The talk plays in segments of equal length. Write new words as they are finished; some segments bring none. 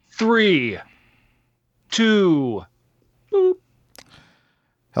3, 2. Boop.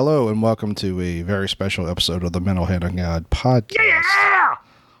 Hello and welcome to a very special episode of the Mental Head on God podcast. Yeah!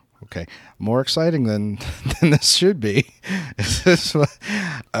 Okay, more exciting than this should be.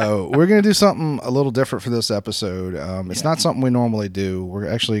 We're going to do something a little different for this episode. It's not something we normally do. We're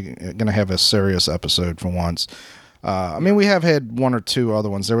actually going to have a serious episode for once. We have had one or two other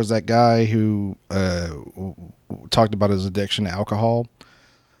ones. There was that guy who talked about his addiction to alcohol.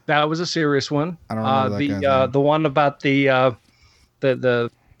 That was a serious one. I don't remember that guy's name. The one about the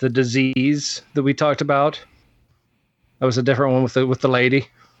disease that we talked about. That was a different one with the lady.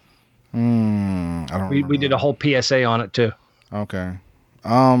 I don't remember. We did a whole PSA on it too. Okay.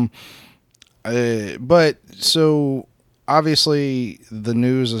 But so obviously the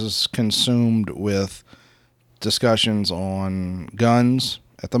news is consumed with discussions on guns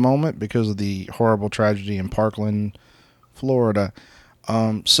at the moment because of the horrible tragedy in Parkland, Florida.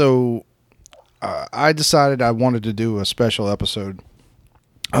 So I decided I wanted to do a special episode.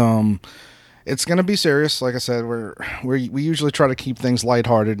 It's going to be serious. Like I said, we usually try to keep things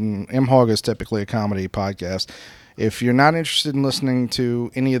lighthearted, and MHOG is typically a comedy podcast. If you're not interested in listening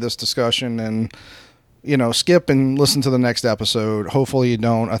to any of this discussion, then, skip and listen to the next episode. Hopefully you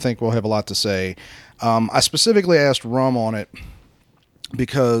don't. I think we'll have a lot to say. I specifically asked Rum on it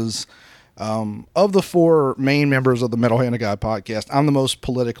because of the four main members of the Metal Hand of God podcast, I'm the most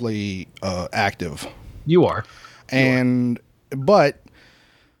politically active. You are. But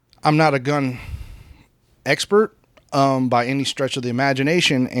I'm not a gun expert by any stretch of the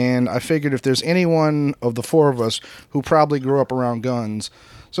imagination, and I figured if there's anyone of the four of us who probably grew up around guns,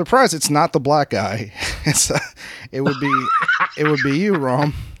 surprise, it's not the black guy. It would be you,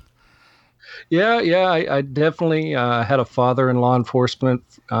 Rom. Yeah, I definitely had a father in law enforcement.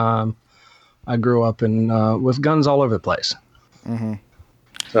 I grew up with guns all over the place. Mm-hmm.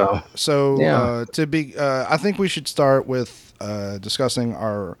 So yeah. I think we should start with discussing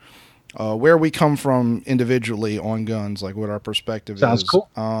our where we come from individually on guns, like what our perspective Sounds is. Cool.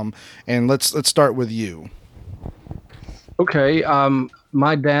 And let's start with you. Okay.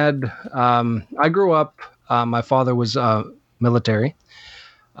 My dad. I grew up. My father was military.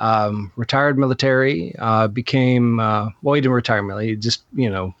 Retired military. Became. Well, he didn't retire military. He just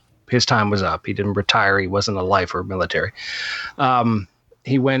his time was up. He didn't retire. He wasn't a lifer military.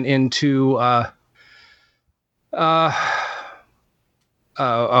 He went into. I'm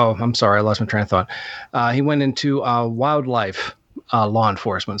sorry, I lost my train of thought. He went into wildlife law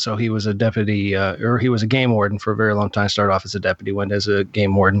enforcement. So he was a deputy, or he was a game warden for a very long time. Started off as a deputy, went as a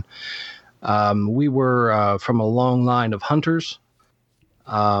game warden. We were from a long line of hunters.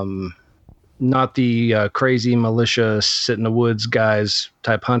 Not the crazy militia sit in the woods guys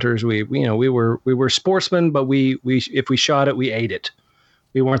type hunters. We were sportsmen, but we if we shot it, we ate it.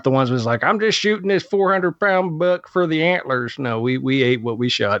 We weren't the ones who was like, I'm just shooting this 400-pound buck for the antlers. No, we ate what we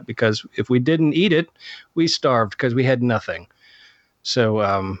shot, because if we didn't eat it, we starved because we had nothing.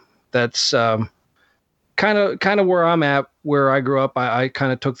 So that's kind of where I'm at, where I grew up. I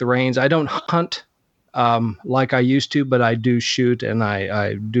kind of took the reins. I don't hunt like I used to, but I do shoot, and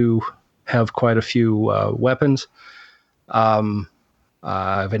I do have quite a few weapons. I've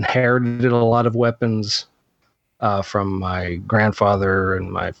inherited a lot of weapons from my grandfather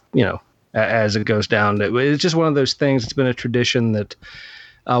and my, as it goes down. It's just one of those things. It's been a tradition that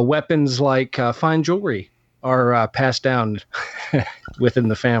weapons like fine jewelry are passed down within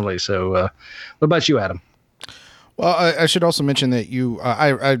the family. So what about you, Adam? Well, I should also mention that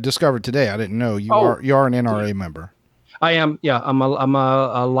I discovered today, I didn't know, you are an NRA member. I am. Yeah, I'm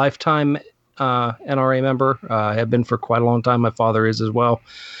a lifetime NRA member. I have been for quite a long time. My father is as well.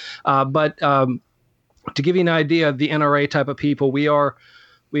 But to give you an idea, the NRA type of people, we are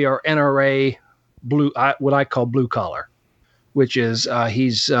NRA blue, what I call blue collar, which is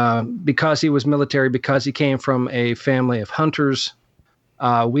he's because he was military, because he came from a family of hunters.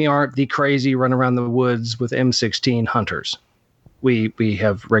 We aren't the crazy run around the woods with M16 hunters. We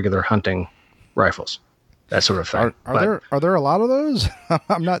have regular hunting rifles, that sort of thing. Are there a lot of those?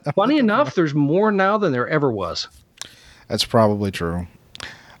 Funny enough, there's more now than there ever was. That's probably true.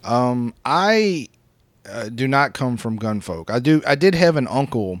 I do not come from gun folk. I did have an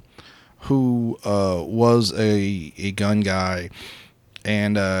uncle who was a gun guy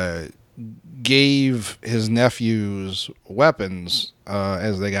and gave his nephews weapons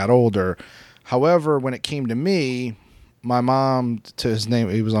as they got older. However, when it came to me, my mom, to his name,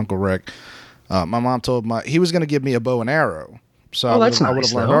 he was Uncle Rick. My mom told he was going to give me a bow and arrow. So I would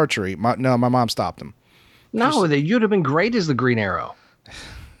have learned archery. My mom stopped him. No, you'd have been great as the Green Arrow.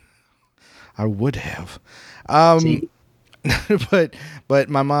 I would have. but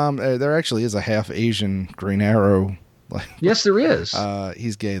my mom, there actually is a half Asian Green Arrow. Like, Yes, there is.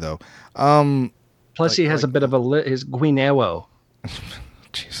 he's gay though. Um, Plus, he has a bit of his guineo.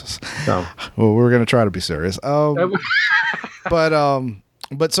 Jesus. So, Well, we're gonna try to be serious. But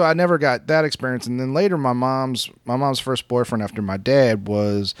but so I never got that experience, and then later my mom's first boyfriend after my dad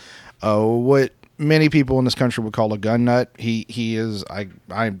was what many people in this country would call a gun nut. He is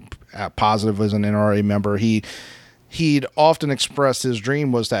I'm positive as an NRA member. He'd often expressed his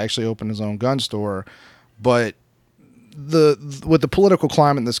dream was to actually open his own gun store, but with the political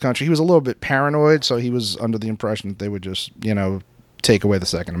climate in this country, he was a little bit paranoid, so he was under the impression that they would just, take away the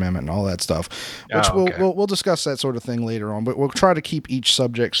Second Amendment and all that stuff, which we'll discuss that sort of thing later on, but we'll try to keep each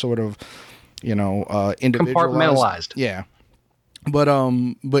subject sort of, individualized. Compartmentalized. Yeah. But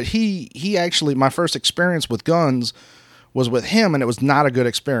he actually, my first experience with guns was with him, and it was not a good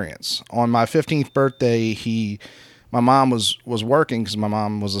experience. On my 15th birthday, my mom was working because my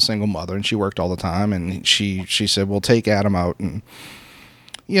mom was a single mother and she worked all the time. And she said, well, take Adam out and,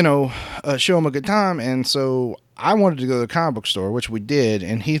 show him a good time. And so I wanted to go to the comic book store, which we did.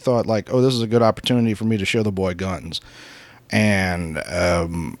 And he thought like, oh, this is a good opportunity for me to show the boy guns. And,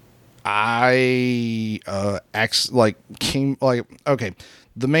 okay.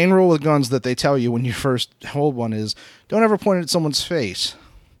 The main rule with guns that they tell you when you first hold one is don't ever point it at someone's face.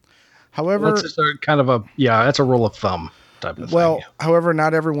 However, that's that's a rule of thumb type of thing. However,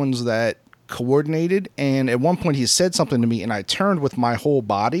 not everyone's that coordinated. And at one point he said something to me and I turned with my whole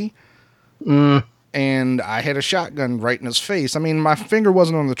body and I had a shotgun right in his face. I mean, my finger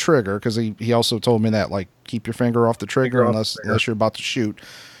wasn't on the trigger because he also told me that, like, keep your finger off the trigger unless you're about to shoot.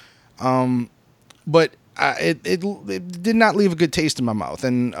 But it did not leave a good taste in my mouth.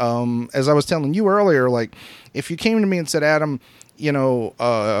 And as I was telling you earlier, like, if you came to me and said, Adam,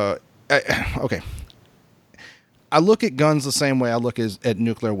 okay, I look at guns the same way I look at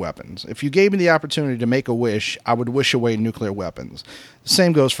nuclear weapons. If you gave me the opportunity to make a wish, I would wish away nuclear weapons. The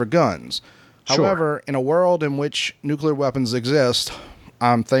same goes for guns. Sure. However, in a world in which nuclear weapons exist,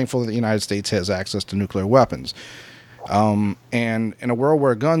 I'm thankful that the United States has access to nuclear weapons. And in a world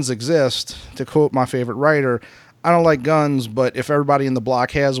where guns exist, to quote my favorite writer, I don't like guns, but if everybody in the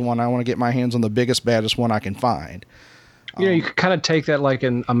block has one, I want to get my hands on the biggest, baddest one I can find. You could kind of take that like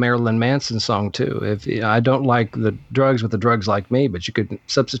in a Marilyn Manson song too. If I don't like the drugs, but the drugs like me, but you could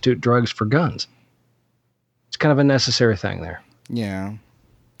substitute drugs for guns. It's kind of a necessary thing there. Yeah.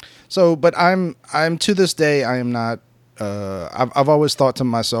 So, but I'm to this day, I am not. I've always thought to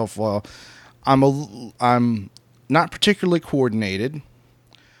myself, well, I'm not particularly coordinated.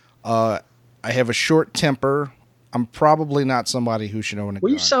 I have a short temper. I'm probably not somebody who should own a gun.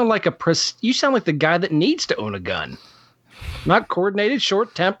 Well, you sound like the guy that needs to own a gun. Not coordinated,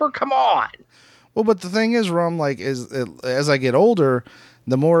 short temper. Come on. Well, but the thing is, Rum, like, as I get older,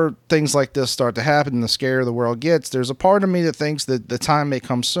 the more things like this start to happen, the scarier the world gets. There's a part of me that thinks that the time may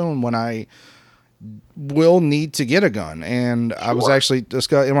come soon when I will need to get a gun. And sure. I was actually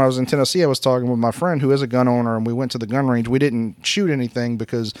when I was in Tennessee, I was talking with my friend who is a gun owner, and we went to the gun range. We didn't shoot anything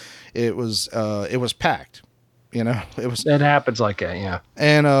because it was packed. It happens like that, yeah.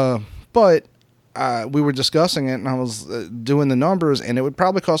 And but we were discussing it, and I was doing the numbers, and it would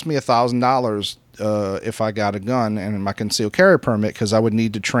probably cost me $1,000 if I got a gun and my concealed carry permit, because I would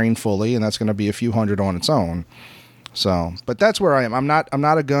need to train fully, and that's going to be a few hundred on its own. So, but that's where I am. I'm not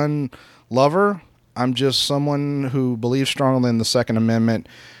a gun lover. I'm just someone who believes strongly in the Second Amendment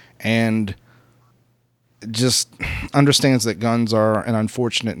and just understands that guns are an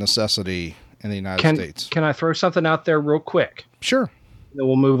unfortunate necessity in the United States. Can I throw something out there real quick? Sure. Then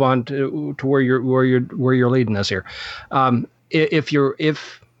we'll move on to where you're leading us here. If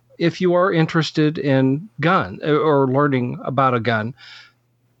you are interested in gun or learning about a gun,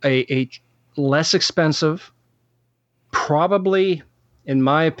 a less expensive, probably, in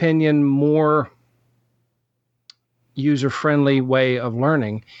my opinion, more user-friendly way of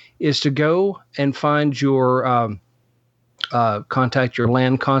learning is to go and find your contact your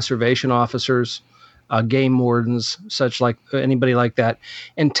land conservation officers, game wardens, such like anybody like that,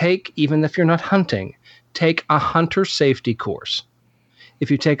 and take, even if you're not hunting, take a hunter safety course.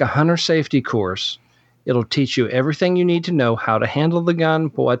 If you take a hunter safety course, it'll teach you everything you need to know, how to handle the gun,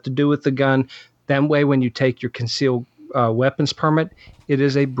 what to do with the gun. That way, when you take your concealed weapons permit, it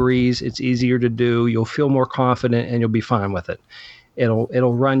is a breeze. It's easier to do. You'll feel more confident, and you'll be fine with it.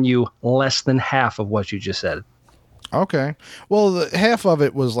 It'll run you less than half of what you just said. Okay. Well, half of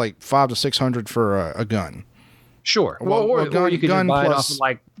it was like $500 to $600 for a gun. Sure. Or you could just buy it off of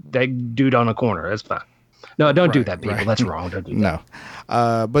like that dude on the corner. That's fine. No, don't do Right, that, people. right. That's wrong. Don't do that.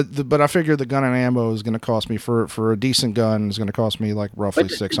 No. But I figure the gun and ammo is going to cost me for a decent gun is going to cost me like roughly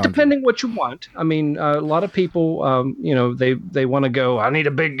But 600. depending what you want, I mean, a lot of people, they want to go. I need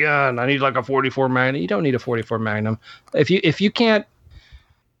a big gun. I need like a 44 Magnum. You don't need a 44 Magnum. If you can't,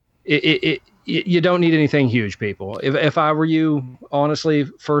 you don't need anything huge, people. If I were you, honestly,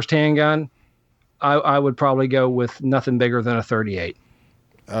 first handgun, I would probably go with nothing bigger than a 38.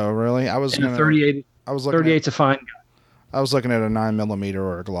 Oh, really? I was And a gonna. 38, I was looking at. 38's a fine gun. I was looking at a 9mm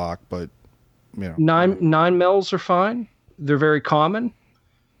or a Glock, but you know. Nine mils are fine. They're very common.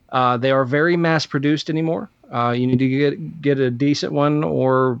 They are very mass produced anymore. You need to get a decent one,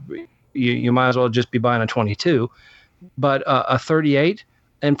 or you might as well just be buying a 22. But a 38,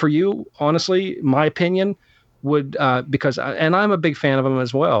 and for you, honestly, my opinion would because and I'm a big fan of them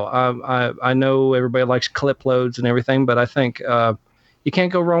as well. I know everybody likes clip loads and everything, but I think you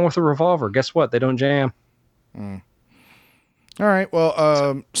can't go wrong with a revolver. Guess what? They don't jam. Mm. All right.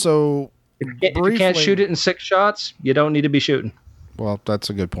 Well, so if you can't shoot it in 6 shots, you don't need to be shooting. Well, that's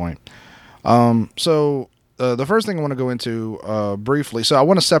a good point. So the first thing I want to go into briefly, so I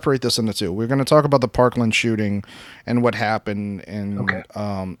want to separate this into two. We're going to talk about the Parkland shooting and what happened, and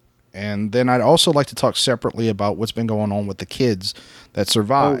Okay. And then I'd also like to talk separately about what's been going on with the kids that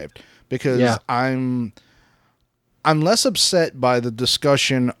survived, because I'm less upset by the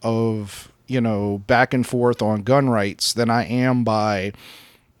discussion of, back and forth on gun rights than I am by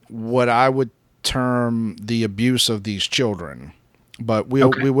what I would term the abuse of these children. But we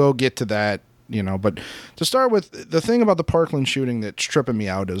will get to that, But to start with, the thing about the Parkland shooting that's tripping me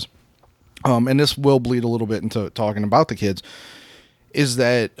out is, and this will bleed a little bit into talking about the kids, is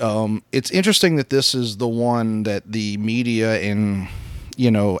that it's interesting that this is the one that the media and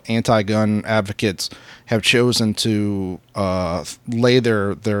anti-gun advocates have chosen to lay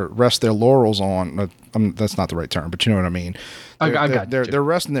rest their laurels on. That's not the right term, but you know what I mean. They're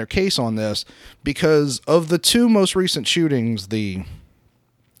resting their case on this because of the two most recent shootings, the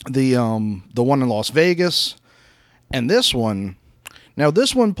one in Las Vegas and this one. Now,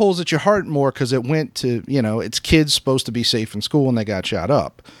 this one pulls at your heart more because it went to, it's kids supposed to be safe in school and they got shot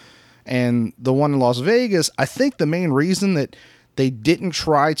up. And the one in Las Vegas, I think the main reason that they didn't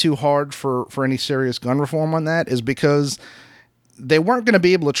try too hard for any serious gun reform on that is because they weren't going to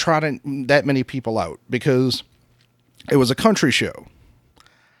be able to trot that many people out because it was a country show.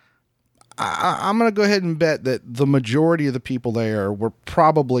 I'm going to go ahead and bet that the majority of the people there were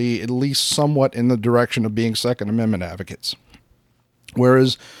probably at least somewhat in the direction of being Second Amendment advocates.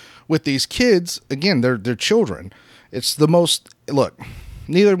 Whereas with these kids, again, they're children. It's the most, look,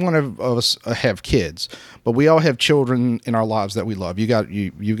 neither one of us have kids, but we all have children in our lives that we love. You got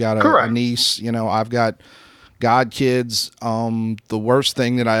a niece, I've got godkids. The worst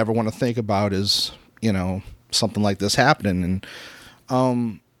thing that I ever want to think about is, something like this happening.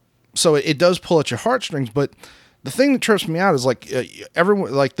 And, so it does pull at your heartstrings, but the thing that trips me out is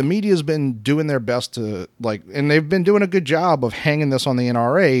everyone, the media's been doing their best to and they've been doing a good job of hanging this on the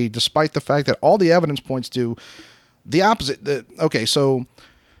NRA, despite the fact that all the evidence points to the opposite. So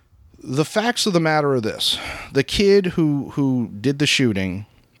the facts of the matter are this: the kid who did the shooting,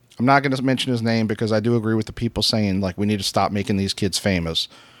 I'm not going to mention his name because I do agree with the people saying we need to stop making these kids famous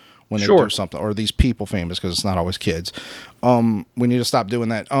when they do something, or these people famous, because it's not always kids. We need to stop doing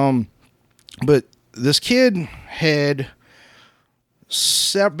that. But this kid had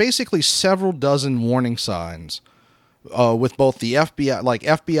basically several dozen warning signs with both the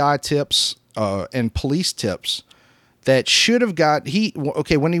FBI tips and police tips that should have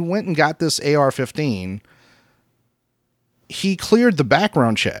when he went and got this AR-15, he cleared the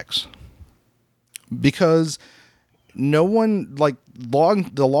background checks because no one, law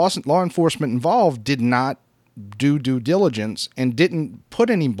enforcement involved did not do due diligence and didn't put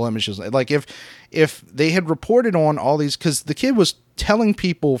any blemishes. If they had reported on all these, because the kid was telling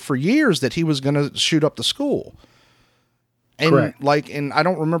people for years that he was going to shoot up the school. And Correct. And I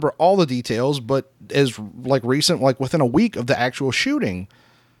don't remember all the details, but as recent, within a week of the actual shooting,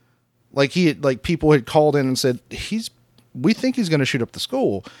 people had called in and said, we think he's going to shoot up the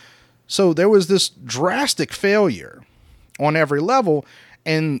school. So there was this drastic failure on every level.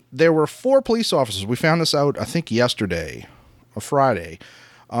 And there were 4 police officers. We found this out, I think, yesterday or Friday.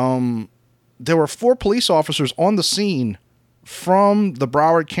 There were 4 police officers on the scene from the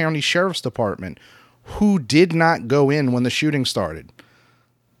Broward County Sheriff's Department who did not go in when the shooing started.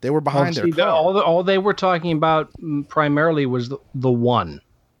 They were behind their car. All they were talking about primarily was the one.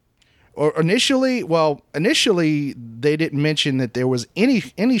 Or initially, they didn't mention that there was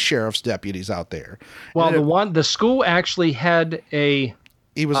any sheriff's deputies out there. Well, the school actually had a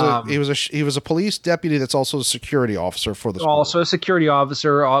He was a police deputy that's also a security officer for the school. Also a security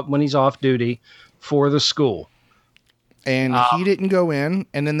officer when he's off duty for the school. And he didn't go in.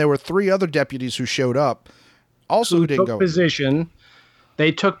 And then there were 3 other deputies who showed up, also who didn't go in.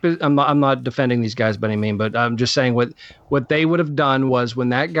 They took. I'm not defending these guys by any means, but I'm just saying what they would have done was when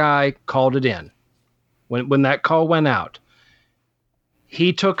that guy called it in, when that call went out,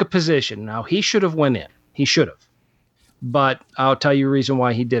 he took a position. Now he should have went in. He should have. But I'll tell you a reason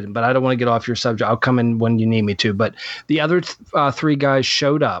why he didn't. But I don't want to get off your subject. I'll come in when you need me to. But the other 3 guys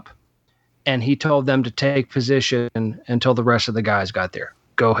showed up, and he told them to take position until the rest of the guys got there.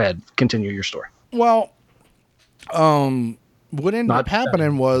 Go ahead. Continue your story. Well, what ended up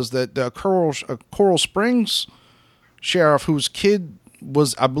happening was that the Coral Springs sheriff, whose kid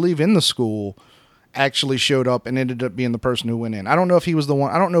was, I believe, in the school, actually showed up and ended up being the person who went in. I don't know if he was the one.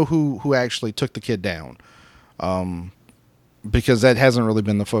 I don't know who actually took the kid down. Because that hasn't really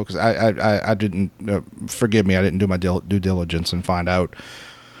been the focus. I didn't, forgive me, I didn't do my due diligence and find out.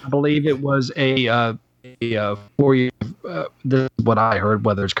 I believe it was a 4-year, this is what I heard,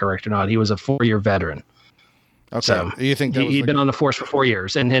 whether it's correct or not. He was a 4-year veteran. Okay. So you think he'd been on the force for 4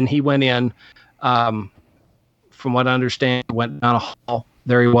 years, and then he went in, from what I understand, went down a hall.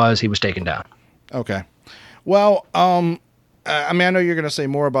 There he was taken down. Okay. Well, I mean, I know you're going to say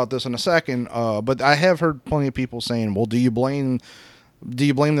more about this in a second, but I have heard plenty of people saying, well, do you blame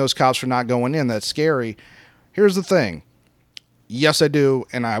those cops for not going in? That's scary. Here's the thing. Yes, I do.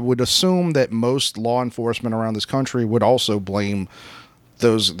 And I would assume that most law enforcement around this country would also blame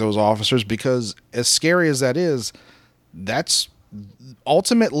those officers, because as scary as that is, that's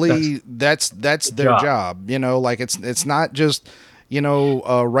ultimately that's their job. You know, like it's not just,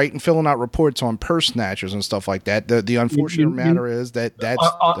 writing, filling out reports on purse snatchers and stuff like that. The unfortunate matter is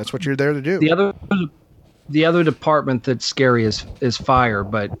that's what you're there to do. The other department that's scary is fire.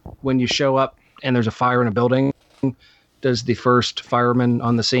 But when you show up and there's a fire in a building, does the first fireman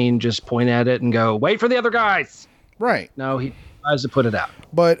on the scene just point at it and go, "Wait for the other guys"? Right. No, he tries to put it out.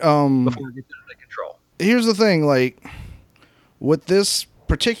 But before it gets out of control. Here's the thing, like what this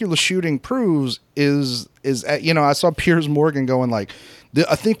particular shooting proves is I saw Piers Morgan going like,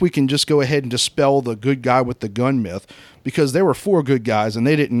 I think we can just go ahead and dispel the good guy with the gun myth, because there were 4 good guys and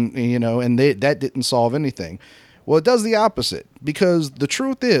they didn't, that didn't solve anything. Well, it does the opposite, because the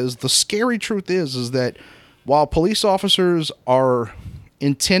scary truth is that while police officers are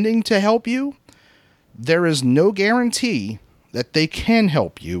intending to help you, there is no guarantee that they can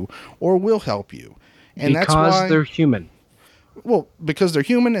help you or will help you. And because that's why they're human. Well, because they're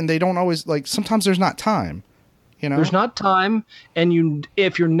human and they don't always, sometimes there's not time, There's not time. And you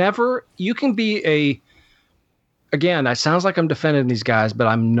can be again, it sounds like I'm defending these guys, but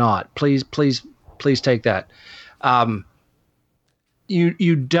I'm not. Please take that.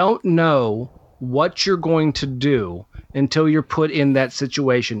 You don't know what you're going to do until you're put in that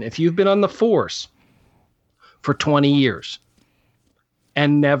situation. If you've been on the force for 20 years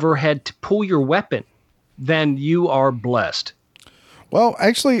and never had to pull your weapon, then you are blessed. Well,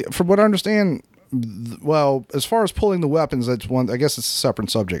 actually, from what I understand, as far as pulling the weapons, that's one. I guess it's a separate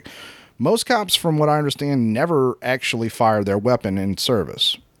subject. Most cops, from what I understand, never actually fire their weapon in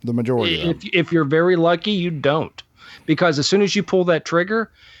service. The majority of them. If you're very lucky, you don't. Because as soon as you pull that trigger,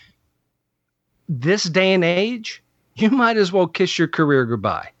 this day and age, you might as well kiss your career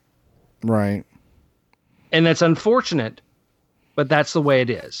goodbye. Right. And that's unfortunate, but that's the way it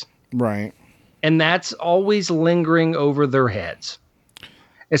is. Right. And that's always lingering over their heads.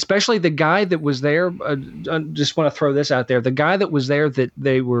 Especially the guy that was there. I just want to throw this out there. The guy that was there that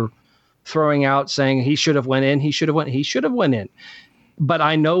they were throwing out saying he should have went in. He should have went in. But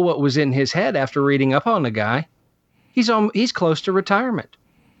I know what was in his head after reading up on the guy. He's close to retirement.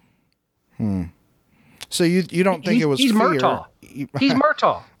 So you don't think it was he's fear? Murtaugh. He's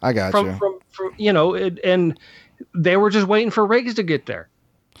Murtaugh. I got you. From and they were just waiting for Riggs to get there.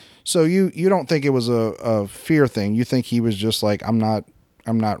 So you don't think it was a fear thing? You think he was just like, I'm not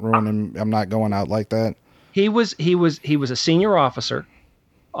ruining. I'm not going out like that. He was a senior officer,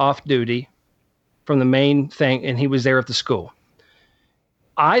 off duty, from the main thing, and he was there at the school.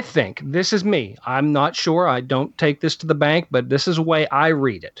 I think, this is me. I'm not sure. I don't take this to the bank, but this is the way I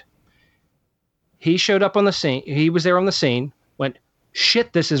read it. He showed up on the scene. He was there on the scene. Went,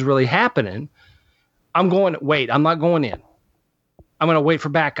 shit, this is really happening. I'm not going in. I'm going to wait for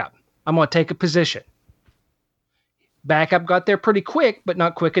backup. I'm going to take a position. Backup got there pretty quick, but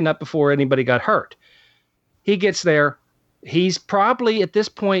not quick enough before anybody got hurt. He gets there. He's probably at this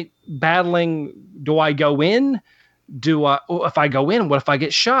point battling, do I go in? If I go in, what if I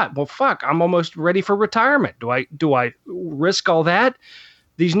get shot? Well, fuck, I'm almost ready for retirement. Do I risk all that?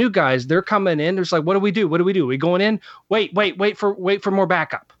 These new guys, they're coming in. It's like, what do we do? What do we do? We going in? Wait for more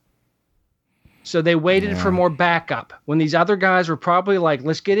backup. So they waited for more backup when these other guys were probably like,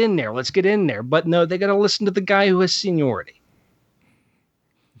 let's get in there. But no, they got to listen to the guy who has seniority.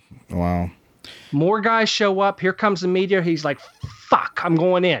 Wow. More guys show up. Here comes the media. He's like, fuck, I'm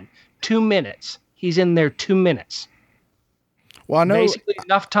going in. 2 minutes. He's in there 2 minutes. Well, I know basically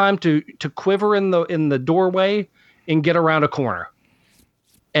enough time to quiver in the doorway and get around a corner.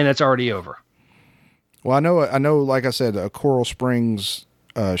 And it's already over. Well, I know, like I said, Coral Springs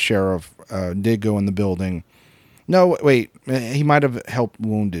sheriff did go in the building. No, wait, he might have helped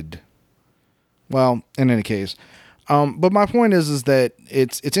wounded. Well, in any case, but my point is that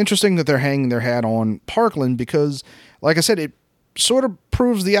it's interesting that they're hanging their hat on Parkland because, like I said, it sort of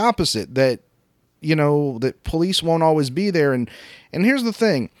proves the opposite, that that police won't always be there. And here's the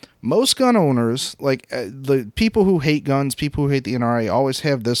thing: most gun owners, like the people who hate guns, people who hate the NRA, always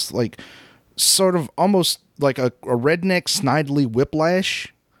have this like sort of almost like a redneck snidely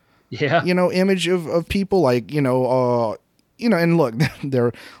whiplash, image of people, like and look,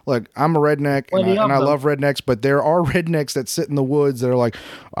 I'm a redneck and I love rednecks, but there are rednecks that sit in the woods that are like,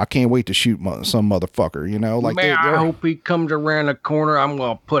 I can't wait to shoot some motherfucker, like man, I hope he comes around the corner. I'm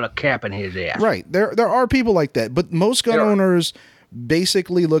gonna put a cap in his ass. Right, there are people like that, but most gun owners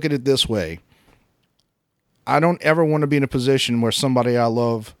basically look at it this way: I don't ever want to be in a position where somebody I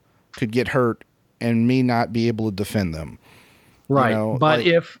love could get hurt and me not be able to defend them. Right. But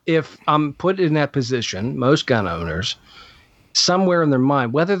if I'm put in that position, most gun owners, somewhere in their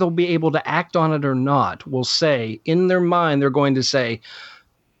mind, whether they'll be able to act on it or not, will say, in their mind, they're going to say,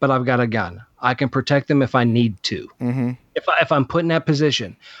 but I've got a gun. I can protect them if I need to. Mm-hmm. If I'm put in that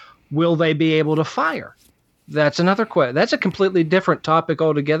position, will they be able to fire? That's another question. That's a completely different topic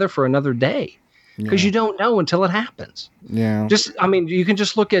altogether for another day, because you don't know until it happens. Yeah. You can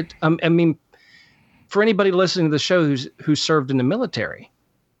just look at, for anybody listening to the show who served in the military,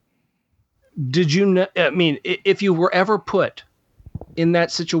 did you know? If you were ever put in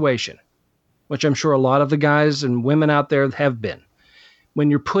that situation, which I'm sure a lot of the guys and women out there have been, when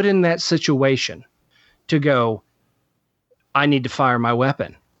you're put in that situation to go, I need to fire my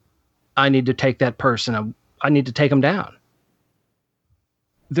weapon. I need to take that person. I need to take them down.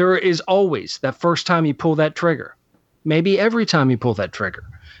 There is always that first time you pull that trigger, maybe every time you pull that trigger,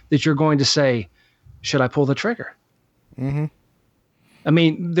 that you're going to say, should I pull the trigger? Mm-hmm.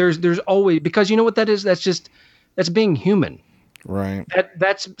 There's always, because you know what that is? That's being human. Right.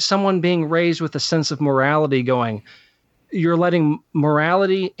 That's someone being raised with a sense of morality going, you're letting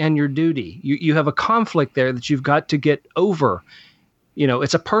morality and your duty, you have a conflict there that you've got to get over.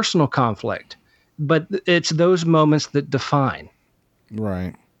 It's a personal conflict, but it's those moments that define.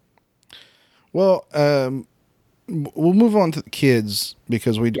 Right. Well, we'll move on to the kids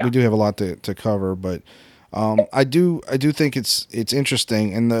because we do have a lot to cover, but I do think it's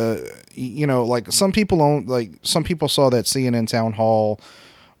interesting, and like some people saw that CNN town hall,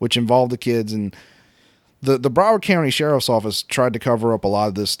 which involved the kids, and the Broward County Sheriff's Office tried to cover up a lot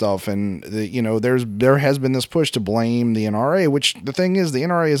of this stuff, and there has been this push to blame the NRA, which the thing is, the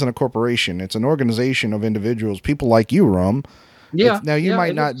NRA isn't a corporation; it's an organization of individuals, people like you, Rum. Yeah. Now you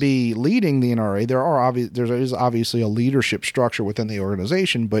might not be leading the NRA. There is obviously a leadership structure within the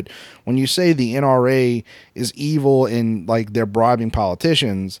organization, but when you say the NRA is evil and like they're bribing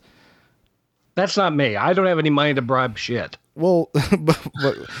politicians, that's not me. I don't have any money to bribe shit. Well, but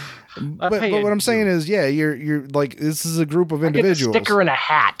what I'm saying is, you're like, this is a group of individuals. I get a sticker and a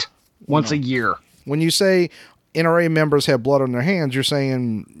hat once a year. When you say NRA members have blood on their hands, you're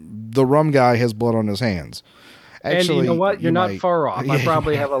saying the Rum Guy has blood on his hands. Actually, and you know what? You're not far off. I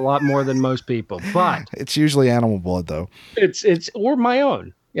probably have a lot more than most people, but it's usually animal blood, though. It's or my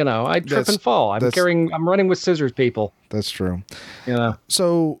own. I trip and fall. I'm running with scissors, people. That's true.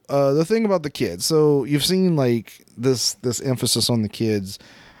 So the thing about the kids. So you've seen like this emphasis on the kids.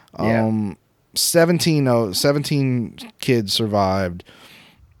 17 kids survived,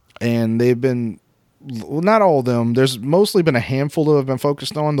 and they've been. Well, not all of them. There's mostly been a handful that have been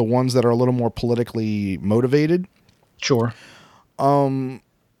focused on, the ones that are a little more politically motivated. Sure. And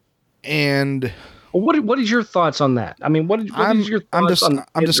what is your thoughts on that? What is your thoughts on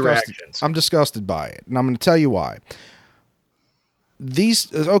interactions? I'm disgusted by it, and I'm going to tell you why.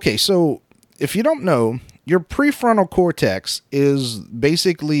 So if you don't know, your prefrontal cortex is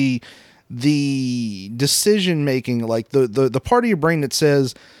basically the decision making, like the part of your brain that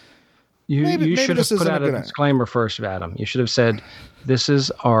says. You should have put out a disclaimer first, Adam. You should have said, "This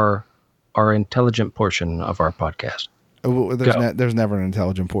is our intelligent portion of our podcast." There's never an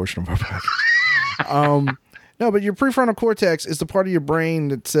intelligent portion of our podcast. No, but your prefrontal cortex is the part of your brain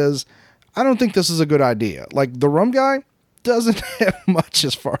that says, I don't think this is a good idea. Like the Rum Guy doesn't have much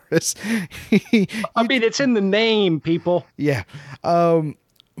as far as I mean, it's in the name, people. yeah.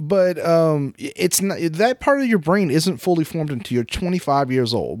 But it's not, that part of your brain isn't fully formed until you're 25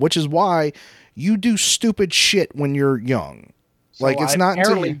 years old, which is why you do stupid shit when you're young. So like it's not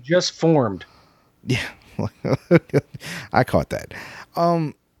apparently until just formed. yeah, I caught that.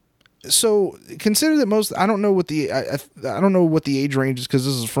 So consider that most, I don't know what the, I don't know what the age range is because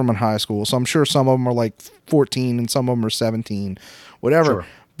this is from in high school. So I'm sure some of them are like 14 and some of them are 17, whatever. Sure.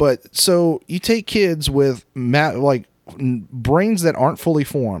 But so you take kids with like brains that aren't fully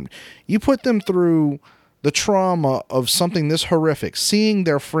formed, you put them through the trauma of something this horrific, seeing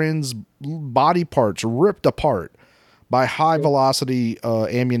their friends' body parts ripped apart by high velocity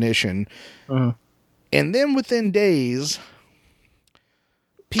ammunition. Uh-huh. And then within days,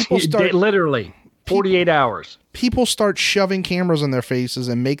 people start literally 48 hours. People start shoving cameras in their faces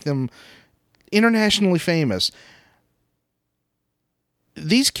and make them internationally famous.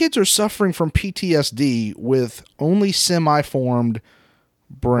 These kids are suffering from PTSD with only semi-formed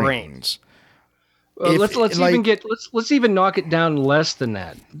brains. Let's even knock it down less than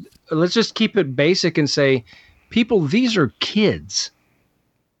that. Let's just keep it basic and say, people, these are kids.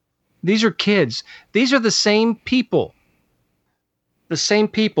 These are kids. These are the same people. The same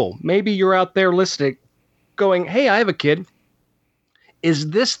people. Maybe you're out there listening, going, "Hey, I have a kid. Is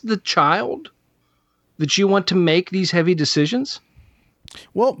this the child that you want to make these heavy decisions?"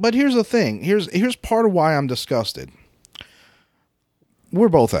 Well, but here's the thing. Here's part of why I'm disgusted. We're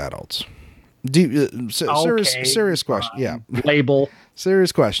both adults. Serious question. Yeah. Label.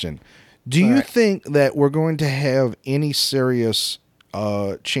 Serious question. Do you think that we're going to have any serious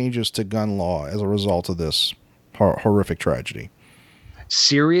changes to gun law as a result of this horrific tragedy?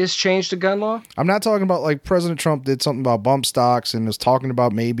 Serious change to gun law? I'm not talking about like President Trump did something about bump stocks and is talking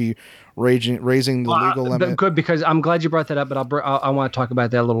about maybe raising the legal limit. Good, because I'm glad you brought that up, but I want to talk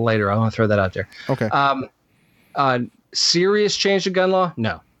about that a little later. I want to throw that out there. Okay. Serious change to gun law?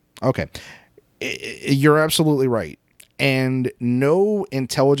 No. Okay. You're absolutely right. And no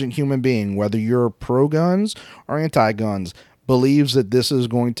intelligent human being, whether you're pro-guns or anti-guns, believes that this is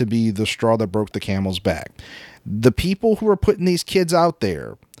going to be the straw that broke the camel's back. The people who are putting these kids out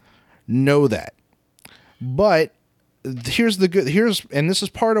there know that. But and this is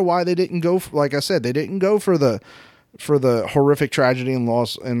part of why they didn't go for, like I said, they didn't go for the horrific tragedy in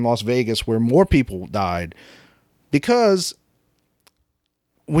Las Vegas where more people died, because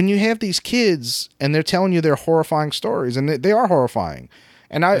when you have these kids and they're telling you their horrifying stories, and they are horrifying,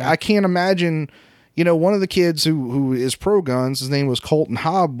 and I can't imagine, one of the kids who is pro guns, his name was Colton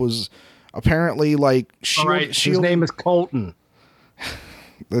Hobb, was apparently like his name is Colton.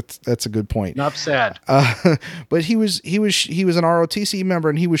 That's a good point. Not sad. But he was an ROTC member,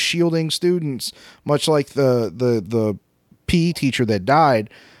 and he was shielding students, much like the PE teacher that died,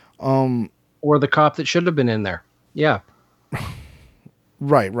 or the cop that should have been in there. Yeah.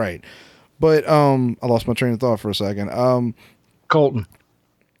 Right. But I lost my train of thought for a second. Colton.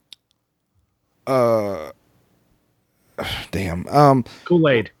 Damn.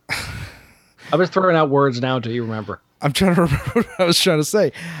 Kool-Aid. I was throwing out words now until you remember. I'm trying to remember what I was trying to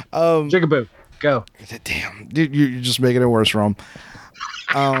say. Jigaboo. Go. Damn. Dude, you're just making it worse, Rum.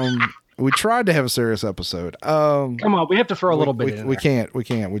 We tried to have a serious episode. Come on, we have to throw a little bit in there. We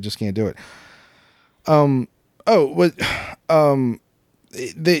can't. We just can't do it. You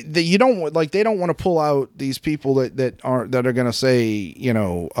don't like, they don't want to pull out these people that are going to say,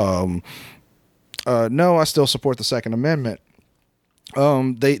 no, I still support the Second Amendment.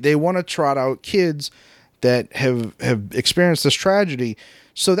 They want to trot out kids that have experienced this tragedy,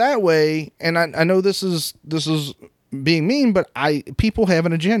 so that way, and I know this is being mean, but people have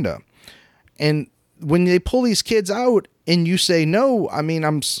an agenda, and when they pull these kids out and you say no, I mean,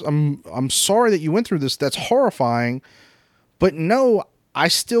 I'm sorry that you went through this. That's horrifying, but no, I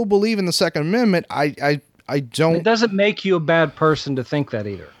still believe in the Second Amendment. I don't. It doesn't make you a bad person to think that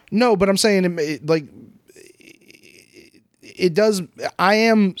either. No, but I'm saying it does. I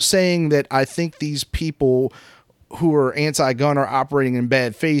am saying that I think these people who are anti-gun are operating in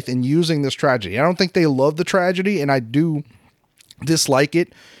bad faith and using this tragedy. I don't think they love the tragedy, and I do dislike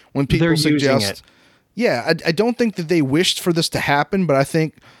it when people suggest. Yeah, I don't think that they wished for this to happen, but I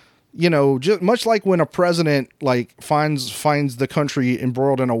think, just much like when a president finds the country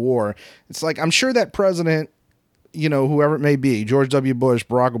embroiled in a war, it's like, I'm sure that president, whoever it may be, George W. Bush,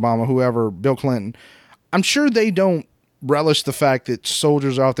 Barack Obama, whoever, Bill Clinton, I'm sure they don't relish the fact that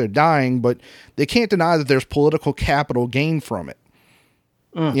soldiers are out there dying, but they can't deny that there's political capital gained from it.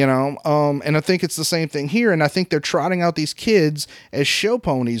 You know, and I think it's the same thing here. And I think they're trotting out these kids as show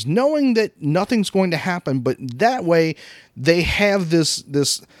ponies, knowing that nothing's going to happen. But that way, they have this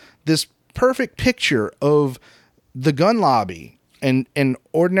perfect picture of the gun lobby and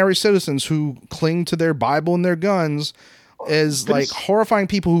ordinary citizens who cling to their Bible and their guns as like horrifying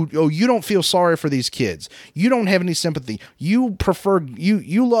people who, oh, you don't feel sorry for these kids. You don't have any sympathy. You prefer,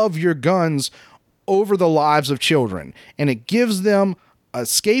 you love your guns over the lives of children. And it gives them a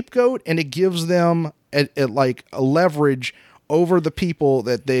scapegoat, and it gives them like a leverage over the people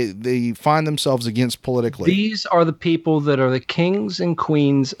that they find themselves against politically. These are the people that are the kings and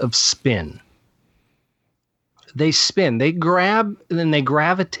queens of spin. They spin, they grab, and then they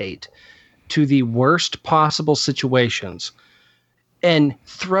gravitate to the worst possible situations and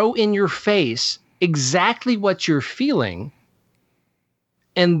throw in your face exactly what you're feeling,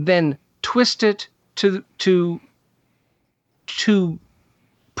 and then twist it to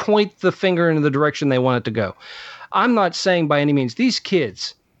point the finger in the direction they want it to go. I'm not saying by any means these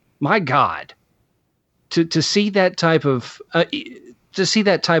kids, my God, to see that type of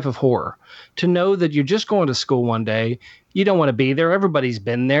horror, to know that you're just going to school one day, you don't want to be there. Everybody's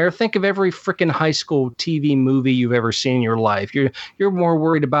been there. Think of every freaking high school TV movie you've ever seen in your life. You're more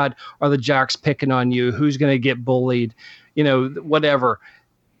worried about, are the jocks picking on you? Who's going to get bullied? You know, whatever.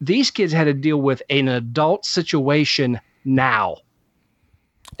 These kids had to deal with an adult situation now.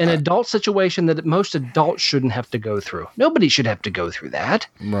 An adult situation that most adults shouldn't have to go through. Nobody should have to go through that.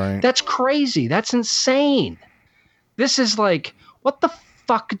 Right. That's crazy. That's insane. This is like, what the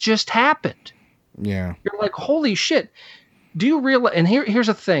fuck just happened? Yeah. You're like, holy shit. Do you realize? And here's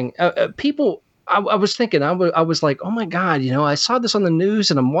the thing. People, I was thinking, I was like, oh my God, you know, I saw this on the news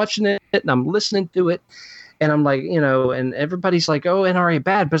and I'm watching it and I'm listening to it. And I'm like, you know, and everybody's like, oh, NRA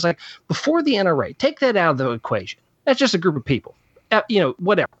bad. But it's like, before the NRA, take that out of the equation. That's just a group of people. You know,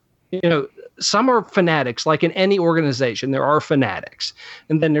 whatever. You know, some are fanatics, like in any organization, there are fanatics.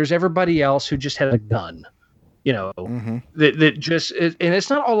 And then there's everybody else who just has a gun, you know, that just, and it's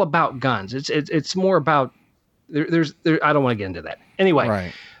not all about guns. It's more about, there's I don't want to get into that. Anyway,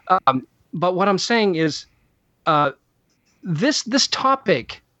 right. But what I'm saying is this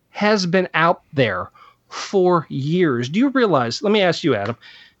topic has been out there for years. Do you realize, let me ask you, Adam,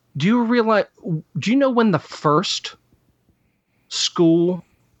 do you know when the first school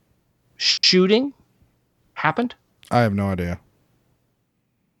shooting happened? I have no idea.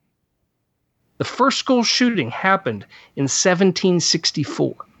 The first school shooting happened in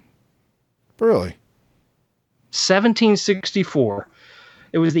 1764. Really? 1764.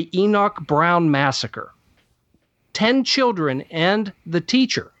 It was the Enoch Brown Massacre. 10 children and the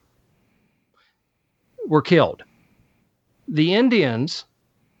teacher were killed. The Indians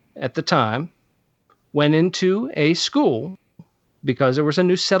at the time went into a school because there was a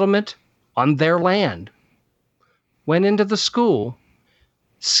new settlement on their land. Went into the school,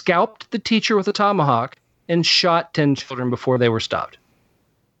 scalped the teacher with a tomahawk, and shot 10 children before they were stopped.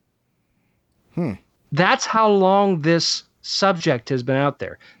 That's how long this subject has been out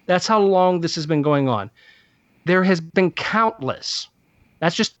there. That's how long this has been going on. There has been countless.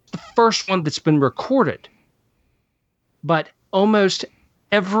 That's just the first one that's been recorded. But almost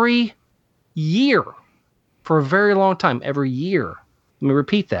every year, for a very long time, every year, let me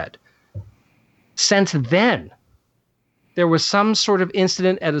repeat that, since then, there was some sort of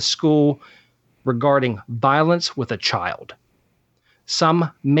incident at a school regarding violence with a child.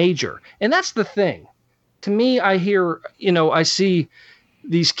 Some major. And that's the thing. To me, I hear, you know, I see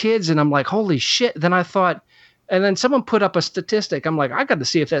these kids and I'm like, holy shit. Then I thought, and then someone put up a statistic. I'm like, I got to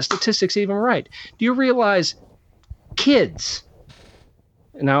see if that statistic's even right. Do you realize kids?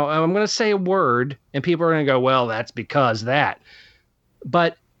 Now, I'm going to say a word and people are going to go, well, that's because that.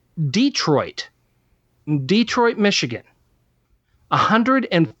 But Detroit, Michigan,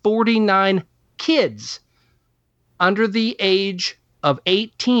 149 kids under the age of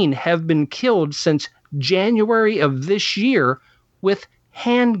 18 have been killed since January of this year with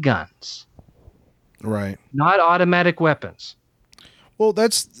handguns. Right. Not automatic weapons. Well,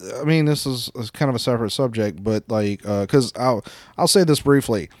 this is kind of a separate subject, but like, because I'll say this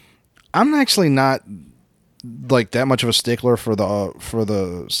briefly. I'm actually not like that much of a stickler for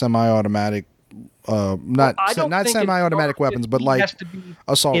the semi-automatic, not semi-automatic weapons, but like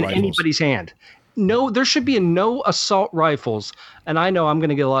assault in rifles. Anybody's hand. No, there should be no assault rifles, and I know I'm going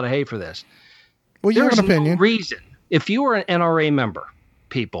to get a lot of hate for this. Well, you have an opinion. No reason. If you were an NRA member,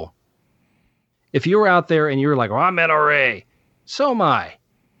 people, if you were out there and you're like, well, I'm NRA, so am I.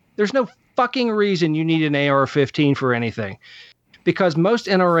 There's no fucking reason you need an AR-15 for anything. Because most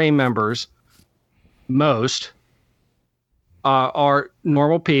NRA members, are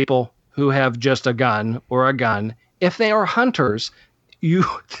normal people who have just a gun or a gun. If they are hunters, you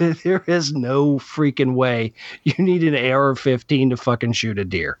there is no freaking way you need an AR-15 to fucking shoot a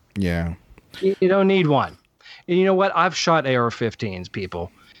deer. Yeah. You don't need one. And you know what? I've shot AR-15s,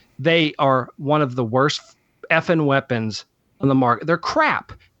 people. They are one of the worst effing weapons on the market. They're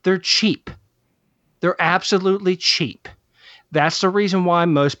crap. They're cheap. They're absolutely cheap. That's the reason why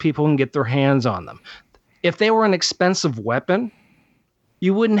most people can get their hands on them. If they were an expensive weapon,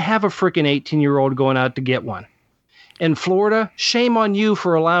 you wouldn't have a freaking 18-year-old going out to get one. In Florida, shame on you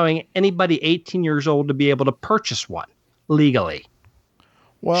for allowing anybody 18 years old to be able to purchase one legally.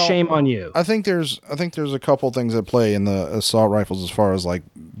 Well, shame on you. I think there's a couple things at play in the assault rifles as far as like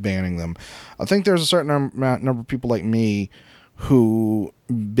banning them. I think there's a certain number of people like me who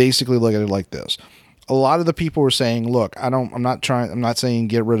basically look at it like this. A lot of the people were saying, "Look, I'm not saying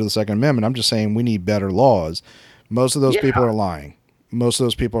get rid of the Second Amendment. I'm just saying we need better laws." Most of those people are lying. Most of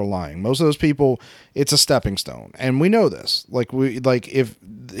those people, it's a stepping stone, and we know this.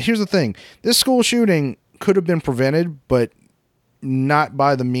 Here's the thing: this school shooting could have been prevented, but not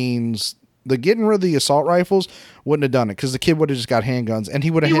by the means. The getting rid of the assault rifles wouldn't have done it because the kid would have just got handguns, and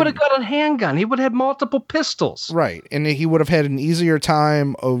he would have got a handgun. He would have had multiple pistols, right? And he would have had an easier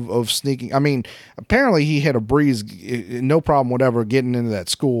time of sneaking. I mean, apparently he had a breeze, no problem, whatever, getting into that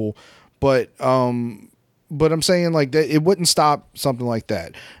school, but I'm saying like that it wouldn't stop something like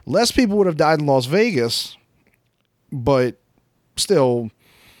that. Less people would have died in Las Vegas, but still,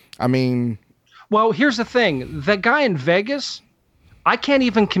 I mean. Well, here's the thing: the guy in Vegas, I can't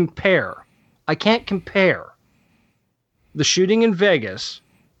even compare. I can't compare the shooting in Vegas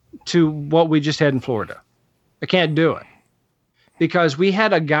to what we just had in Florida. I can't do it because we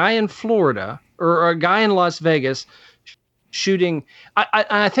had a guy in Florida or a guy in Las Vegas shooting.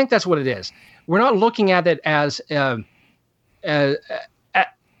 I think that's what it is. We're not looking at it as we're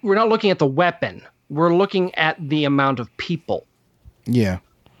not looking at the weapon. We're looking at the amount of people. Yeah.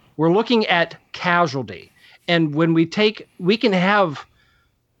 We're looking at casualty. And when we can have,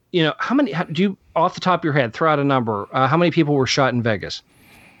 how many, do you, off the top of your head, throw out a number, how many people were shot in Vegas?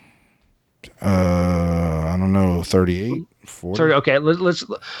 I don't know, 38, 40? 30, okay, let's,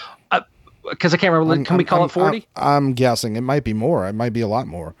 because I can't remember, can we call it 40? I'm guessing. It might be more. It might be a lot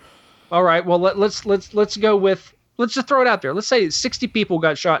more. All right, well, let's go with, let's just throw it out there. Let's say 60 people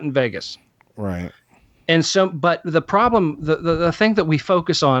got shot in Vegas. Right. And so, but the problem, the thing that we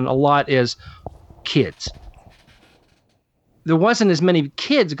focus on a lot is kids. There wasn't as many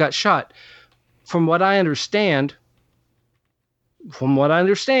kids got shot. From what I understand,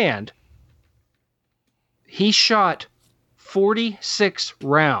 he shot 46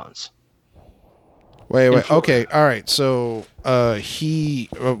 rounds. Wait. Okay. All right. So, we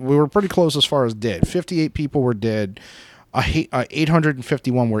were pretty close as far as dead. 58 people were dead.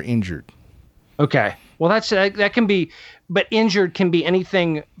 851 were injured. Okay. Well, that can be, but injured can be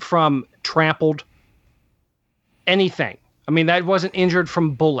anything from trampled, anything. I mean, that wasn't injured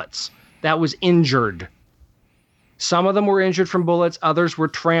from bullets. That was injured. Some of them were injured from bullets. Others were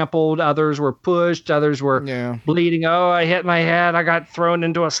trampled. Others were pushed. Others were bleeding. Oh, I hit my head. I got thrown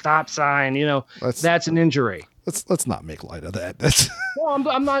into a stop sign. That's an injury. Let's not make light of that. That's. Well,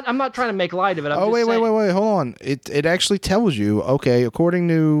 I'm not trying to make light of it. Wait. Hold on. It actually tells you. Okay, according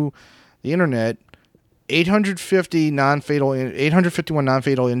to the internet, 851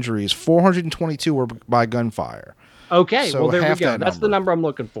 non-fatal injuries. 422 were by gunfire. Okay, so well there we go. That's the number I'm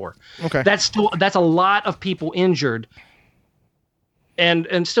looking for. Okay, that's a lot of people injured,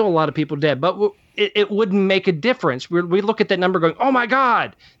 and still a lot of people dead. But it wouldn't make a difference. We look at that number going, oh my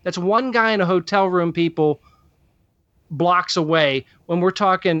God, that's one guy in a hotel room, people blocks away. When we're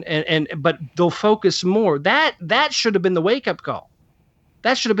talking, but they'll focus more. That should have been the wake up call.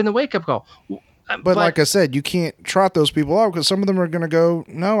 That should have been the wake up call. But like I said, you can't trot those people out because some of them are going to go,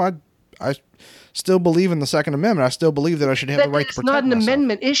 no, I still believe in the Second Amendment. I still believe that I should have the right to protect myself. It's not an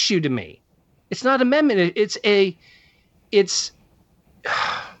amendment issue to me. It's not an amendment.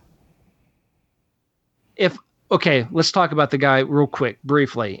 Okay, let's talk about the guy real quick,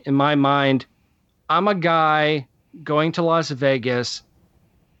 briefly. In my mind, I'm a guy going to Las Vegas.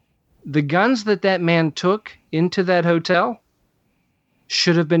 The guns that man took into that hotel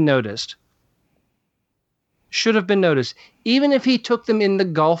should have been noticed. Should have been noticed. Even if he took them in the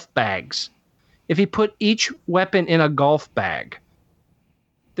golf bags. If he put each weapon in a golf bag.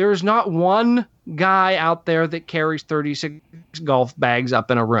 There is not one guy out there that carries 36 golf bags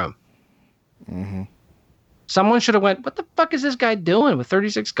up in a room. Mm-hmm. Someone should have went, what the fuck is this guy doing with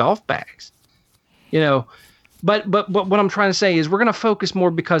 36 golf bags? But what I'm trying to say is we're going to focus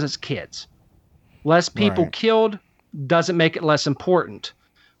more because it's kids. Less people killed, doesn't make it less important,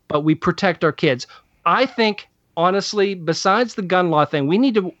 but we protect our kids. I think, honestly, besides the gun law thing, we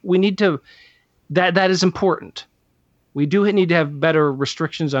need to that is important. We do need to have better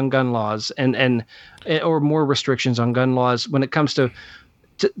restrictions on gun laws and or more restrictions on gun laws when it comes to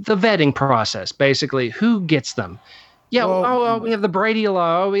the vetting process. Basically, who gets them? Yeah. Well, we have the Brady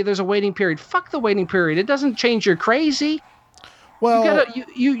law. There's a waiting period. Fuck the waiting period. It doesn't change you're crazy. Well,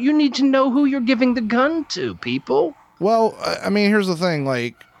 you need to know who you're giving the gun to, people. Well, I mean, here's the thing.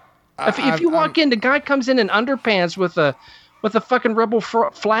 Like, if you walk in, the guy comes in underpants with a fucking rebel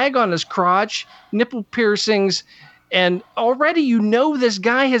flag on his crotch, nipple piercings, and already this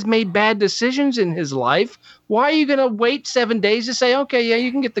guy has made bad decisions in his life. Why are you going to wait 7 days to say, okay, yeah,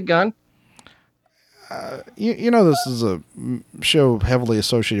 you can get the gun? You know, this is a show heavily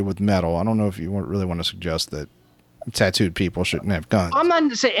associated with metal. I don't know if you really want to suggest that tattooed people shouldn't have guns. I'm not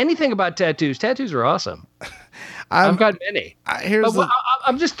going to say anything about tattoos. Tattoos are awesome. I've got many.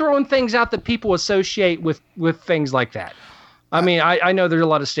 I'm just throwing things out that people associate with things like that. I mean, I know there's a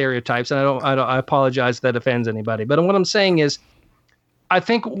lot of stereotypes, and I apologize if that offends anybody. But what I'm saying is, I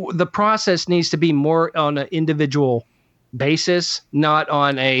think the process needs to be more on an individual basis, not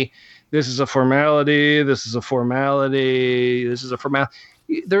on this is a formality, this is a formality, this is a formality.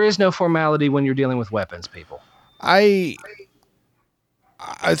 There is no formality when you're dealing with weapons, people. I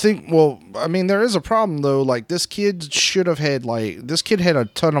think, well, I mean, there is a problem though. Like, this kid had a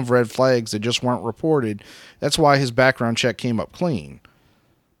ton of red flags that just weren't reported. That's why his background check came up clean.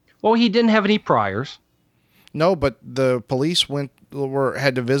 Well, he didn't have any priors. No, but the police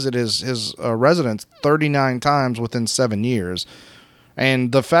had to visit his residence 39 times within 7 years.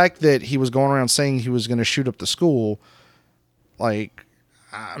 And the fact that he was going around saying he was going to shoot up the school, like,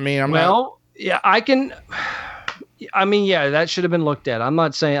 I mean, yeah, that should have been looked at. I'm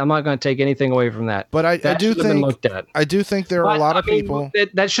not going to take anything away from that. But I do think there are a lot of people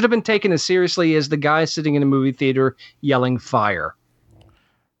that should have been taken as seriously as the guy sitting in a movie theater yelling fire.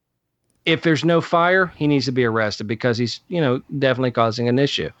 If there's no fire, he needs to be arrested because he's, definitely causing an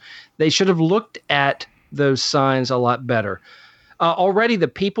issue. They should have looked at those signs a lot better. Already the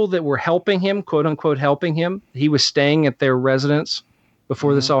people that were helping him, quote unquote, helping him, he was staying at their residence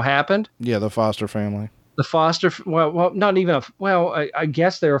before this all happened. Yeah. The foster family. I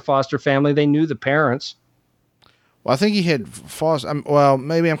guess they're a foster family. They knew the parents. Well, I think he had foster. Well,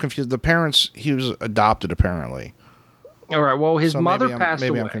 maybe I'm confused. The parents, he was adopted apparently. All right. Well, his mother passed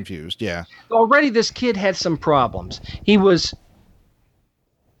away. Maybe I'm confused. Yeah. Already this kid had some problems. He was,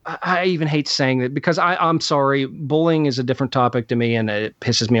 I even hate saying that because I'm sorry, bullying is a different topic to me and it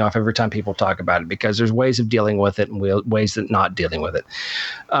pisses me off every time people talk about it because there's ways of dealing with it and ways of not dealing with it.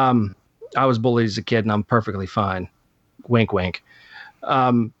 I was bullied as a kid, and I'm perfectly fine. Wink, wink.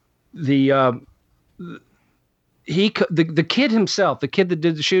 The kid himself, the kid that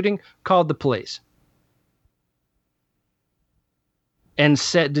did the shooting, called the police and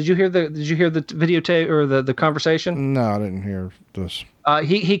said, "Did you hear the videotape or the conversation?" No, I didn't hear this.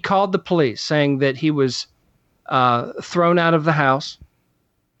 He called the police saying that he was thrown out of the house.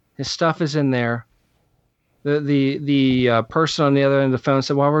 His stuff is in there. The person on the other end of the phone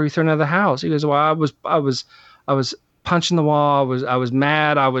said, "Why were you thrown out of the house?" He goes, "Well, I was punching the wall. I was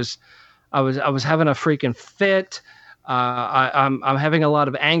mad. I was having a freaking fit. I'm having a lot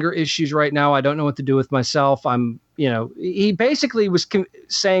of anger issues right now. I don't know what to do with myself. He basically was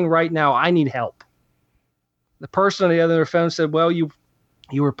saying right now, I need help." The person on the other end of the phone said, "Well, you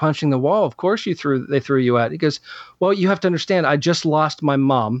were punching the wall. Of course they threw you out." He goes, "Well, you have to understand, I just lost my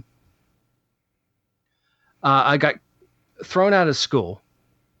mom. I got thrown out of school.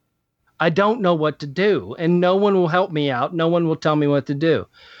 I don't know what to do, and no one will help me out. No one will tell me what to do."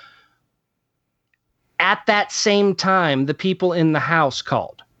 At that same time, the people in the house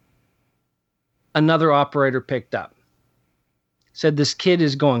called. Another operator picked up. Said, "This kid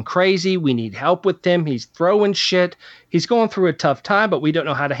is going crazy. We need help with him. He's throwing shit. He's going through a tough time, but we don't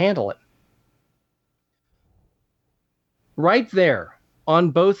know how to handle it." Right there,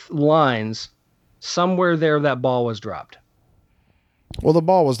 on both lines, somewhere there, that ball was dropped. Well, the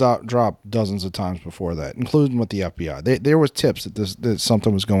ball was dropped dozens of times before that, including with the FBI. There was tips that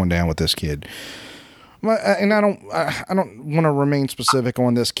something was going down with this kid. And I don't want to remain specific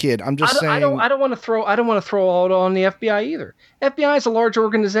on this kid. I'm just saying. I don't want to throw all on the FBI either. FBI is a large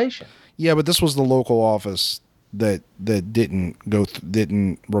organization. Yeah, but this was the local office that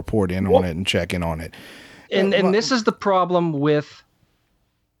didn't report in on it and check in on it. And this is the problem with.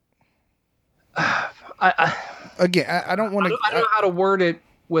 I don't want to. I don't know how to word it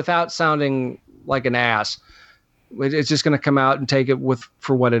without sounding like an ass. It's just going to come out and take it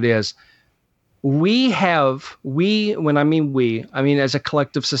for what it is. when I mean we, I mean as a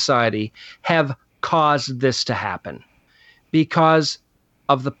collective society, have caused this to happen because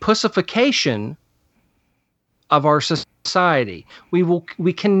of the pussification of our society.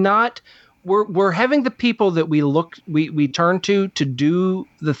 We cannot, we're having the people that we turn to do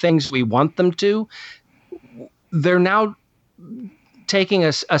the things we want them to. They're now taking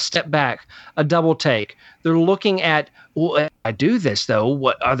a step back, a double take. They're looking at, well, if I do this though,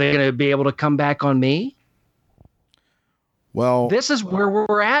 what are they going to be able to come back on me? Well, This is where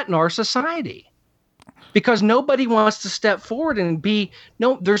we're at in our society because nobody wants to step forward and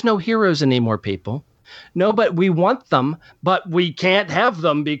there's no heroes anymore, people. No, but we want them, but we can't have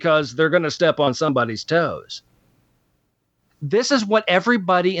them because they're going to step on somebody's toes. This is what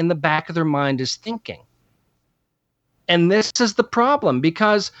everybody in the back of their mind is thinking. And this is the problem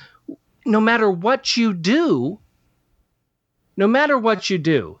because no matter what you do,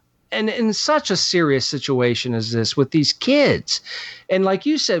 and in such a serious situation as this with these kids, and like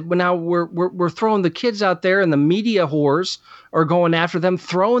you said, now we're throwing the kids out there, and the media whores are going after them,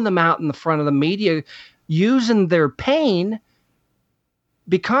 throwing them out in the front of the media, using their pain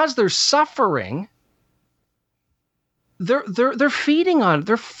because they're suffering. They're feeding on it.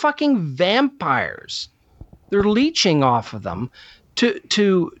 They're fucking vampires. They're leeching off of them to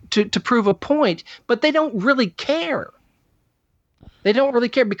prove a point, but they don't really care. They don't really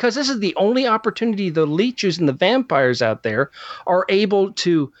care because this is the only opportunity the leeches and the vampires out there are able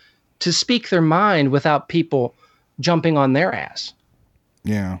to speak their mind without people jumping on their ass.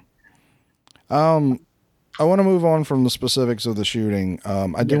 Yeah. I want to move on from the specifics of the shooting.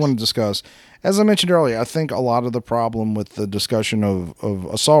 I do want to discuss, as I mentioned earlier, I think a lot of the problem with the discussion of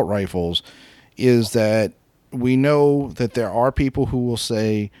assault rifles is that we know that there are people who will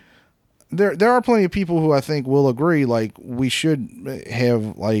say, there are plenty of people who I think will agree, like we should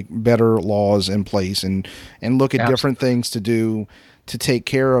have like better laws in place and look at different things to do to take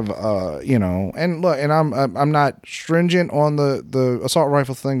care of, and look, and I'm not stringent on the assault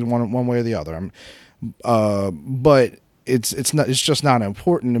rifle things one way or the other. But it's just not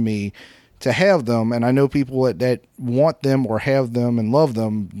important to me to have them. And I know people that want them or have them and love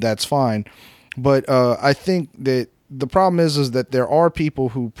them. That's fine. But I think that the problem is that there are people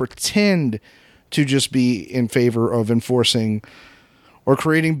who pretend to just be in favor of enforcing or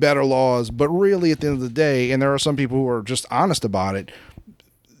creating better laws, but really at the end of the day, and there are some people who are just honest about it.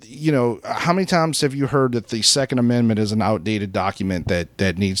 You know, how many times have you heard that the Second Amendment is an outdated document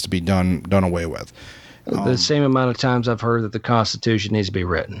that needs to be done away with? The same amount of times I've heard that the Constitution needs to be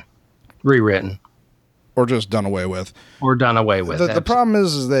rewritten, or just done away with. The problem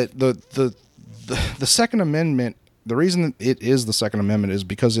is that the Second Amendment, the reason it is the Second Amendment is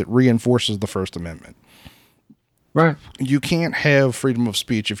because it reinforces the First Amendment. Right. You can't have freedom of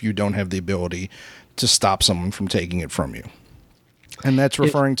speech if you don't have the ability to stop someone from taking it from you. And that's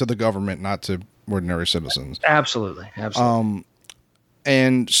referring to the government, not to ordinary citizens. Absolutely.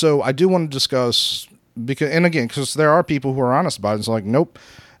 And so I do want to discuss, because there are people who are honest about it. It's like, nope,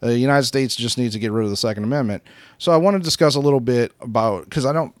 the United States just needs to get rid of the Second Amendment. So I want to discuss a little bit about, because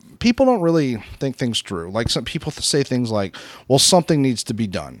people don't really think things through. Like some people say things like, well, something needs to be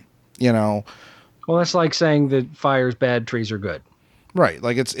done, you know? Well, that's like saying that fire's bad, trees are good. Right.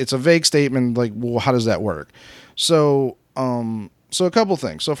 Like it's a vague statement. Like, well, how does that work? So a couple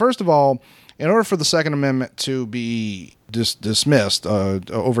things. So first of all, in order for the Second Amendment to be dismissed,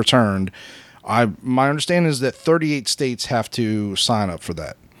 overturned, my understanding is that 38 states have to sign up for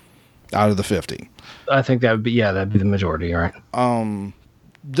that out of the 50. I think that'd be the majority, right?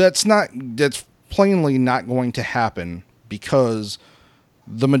 That's plainly not going to happen because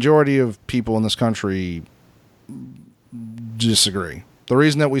the majority of people in this country disagree. The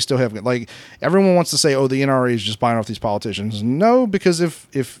reason that we still have, like, everyone wants to say, oh, the NRA is just buying off these politicians. No, because if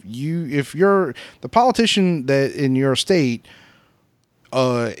you're the politician that in your state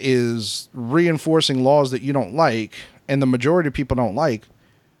is reinforcing laws that you don't like, and the majority of people don't like,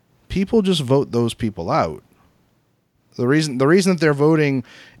 people just vote those people out. The reason that they're voting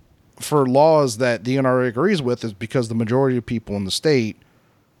for laws that the NRA agrees with is because the majority of people in the state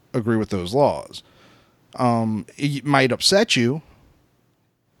agree with those laws. It might upset you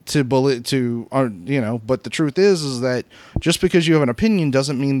but the truth is that just because you have an opinion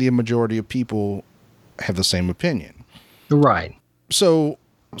doesn't mean the majority of people have the same opinion. Right. So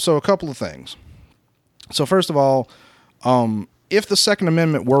a couple of things. So first of all, if the Second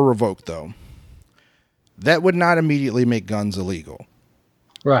Amendment were revoked, though, that would not immediately make guns illegal.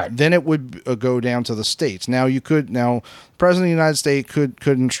 Right. Then it would go down to the states. Now the President of the United States could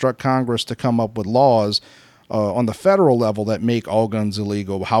instruct Congress to come up with laws on the federal level that make all guns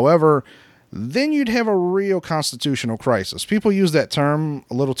illegal. However, then you'd have a real constitutional crisis. People use that term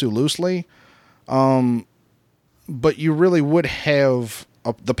a little too loosely, but you really would have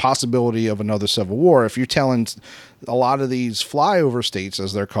the possibility of another civil war if you're telling a lot of these flyover states,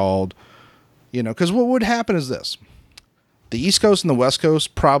 as they're called, because what would happen is this. The East Coast and the West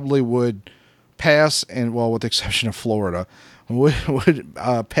Coast probably would pass, and well, with the exception of Florida, would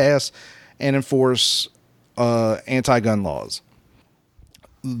pass and enforce anti-gun laws.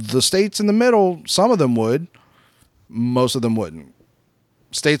 The states in the middle, some of them would, most of them wouldn't.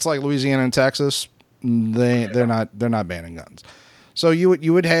 States like Louisiana and Texas, they're not banning guns. So you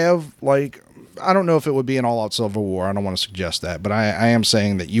would have, like, I don't know if it would be an all-out civil war. I don't want to suggest that, but I am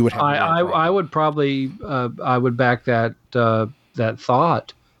saying that you would have. I would probably I would back that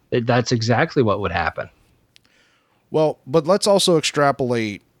thought. That's exactly what would happen. Well, but let's also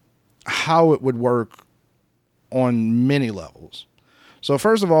extrapolate how it would work on many levels. So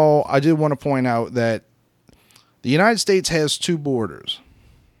first of all, I did want to point out that the United States has 2 borders.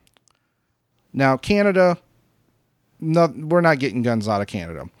 Now, Canada, we're not getting guns out of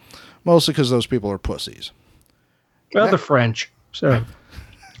Canada, mostly because those people are pussies. Well, the French. So,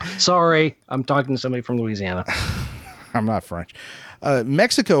 sorry, I'm talking to somebody from Louisiana. I'm not French.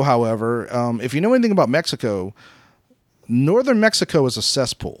 Mexico, however, if you know anything about Mexico, northern Mexico is a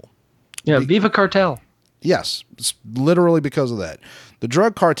cesspool. Yeah, Viva Cartel. Yes, it's literally because of that. The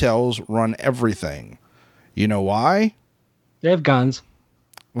drug cartels run everything. You know why? They have guns.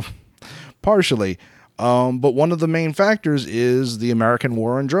 Partially. But one of the main factors is the American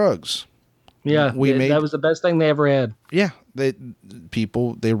war on drugs. Yeah, that was the best thing they ever had. Yeah, they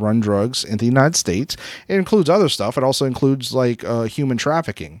run drugs in the United States. It includes other stuff. It also includes like human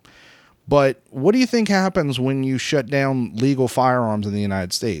trafficking. But what do you think happens when you shut down legal firearms in the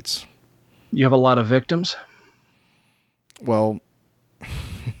United States? You have a lot of victims. Well,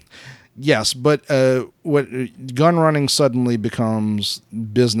 yes, but what gun running suddenly becomes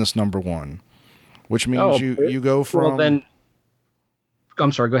business number one, which means you go from. Well, then,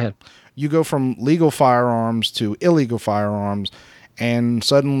 I'm sorry. Go ahead. You go from legal firearms to illegal firearms, and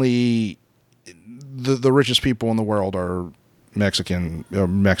suddenly the richest people in the world are Mexican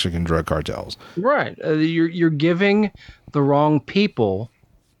drug cartels. Right. You're giving the wrong people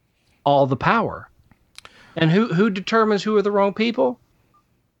all the power. And who determines who are the wrong people?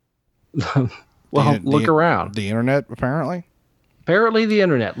 Well, look around. The internet, apparently. Apparently the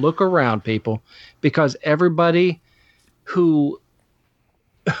internet. Look around, people. Because everybody who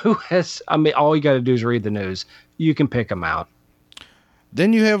has, I mean, all you got to do is read the news. You can pick them out.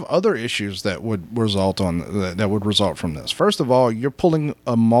 Then you have other issues that would result from this. First of all, you're pulling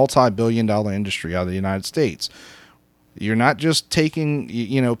a multi-billion-dollar industry out of the United States. You're not just taking,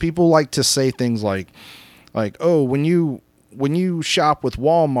 people like to say things like, oh, when you shop with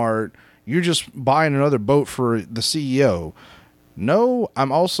Walmart, you're just buying another boat for the CEO. No,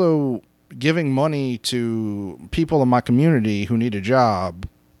 I'm also giving money to people in my community who need a job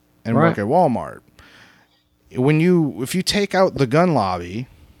and work at Walmart. If you take out the gun lobby,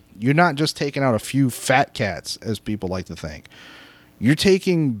 you're not just taking out a few fat cats, as people like to think. You're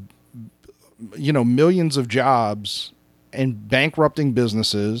taking, millions of jobs and bankrupting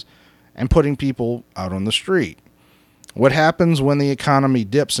businesses and putting people out on the street. What happens when the economy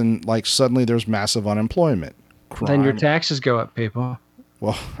dips and suddenly there's massive unemployment? Then your taxes go up, people.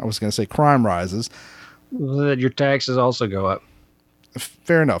 Well, I was going to say crime rises. Then your taxes also go up.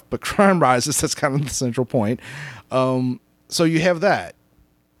 Fair enough, but crime rises. That's kind of the central point. So you have that,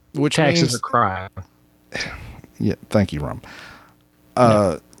 which taxes means are crime. Yeah, thank you, Rum.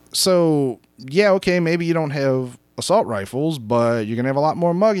 So yeah, okay, maybe you don't have assault rifles, but you're gonna have a lot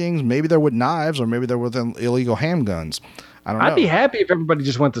more muggings. Maybe they're with knives, or maybe they're with illegal handguns. I don't know. I'd be happy if everybody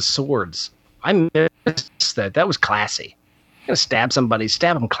just went to swords. I missed that. That was classy. You're gonna stab somebody,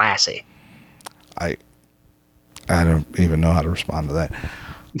 stab them classy. I don't even know how to respond to that.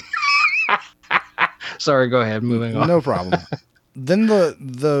 Sorry, go ahead. Moving on. No problem. Then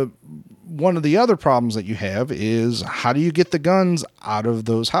the one of the other problems that you have is, how do you get the guns out of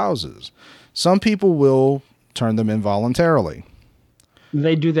those houses? Some people will turn them in voluntarily.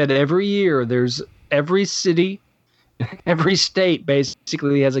 They do that every year. There's every city, every state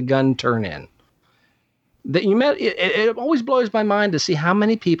basically has a gun turn in. It always blows my mind to see how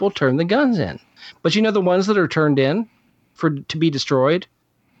many people turn the guns in. But the ones that are turned in to be destroyed,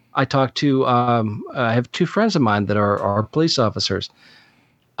 I talked to, I have 2 friends of mine that are police officers.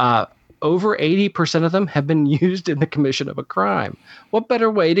 Over 80% of them have been used in the commission of a crime. What better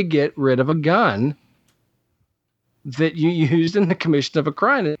way to get rid of a gun that you used in the commission of a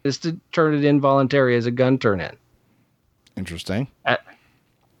crime is to turn it in voluntary as a gun turn in? Interesting.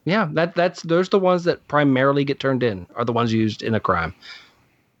 Yeah, that's those are the ones that primarily get turned in are the ones used in a crime.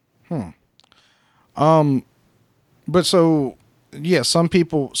 But so, yeah, some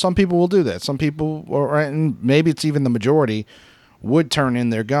people will do that. Some people, and maybe it's even the majority, would turn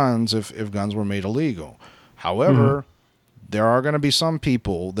in their guns if guns were made illegal. Mm-hmm. However, there are going to be some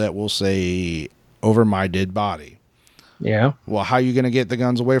people that will say, over my dead body. Yeah. Well, how are you going to get the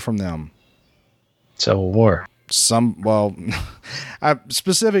guns away from them? Civil War. Well,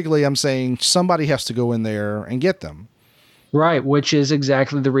 specifically, I'm saying somebody has to go in there and get them. Right, which is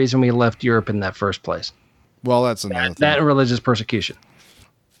exactly the reason we left Europe in that first place. Well, that's another That thing, and religious persecution.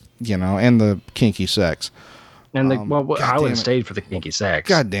 and the kinky sex. And God I would damn have it. stayed for the kinky sex.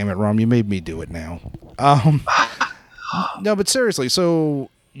 God damn it, Rum, you made me do it now. No, but seriously, so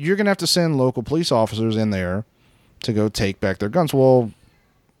you're going to have to send local police officers in there to go take back their guns. Well,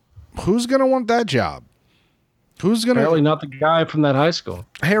 who's going to want that job? Who's going Apparently to... not the guy from that high school.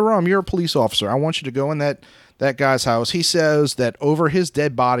 Hey, Rum, you're a police officer. I want you to go in that guy's house. He says that over his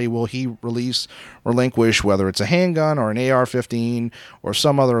dead body will he relinquish, whether it's a handgun or an AR-15 or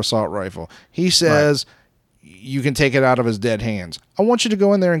some other assault rifle. He says you can take it out of his dead hands. I want you to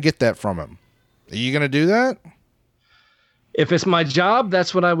go in there and get that from him. Are you going to do that? If it's my job,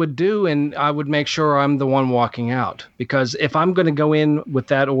 that's what I would do, and I would make sure I'm the one walking out. Because if I'm going to go in with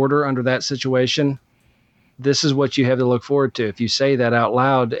that order under that situation, this is what you have to look forward to. If you say that out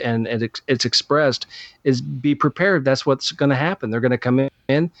loud and it's expressed, is be prepared. That's what's going to happen. They're going to come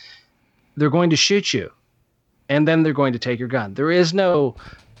in, they're going to shoot you, and then they're going to take your gun. There is no,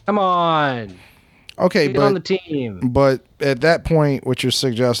 come on, Okay, get on the team. But at that point, what you're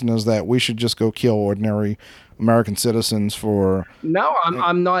suggesting is that we should just go kill ordinary American citizens for... No,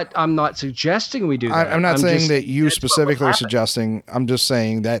 I'm not suggesting we do that. I'm not saying that you that's specifically what are would suggesting. I'm just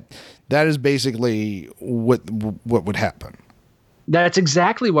saying that is basically what would happen. That's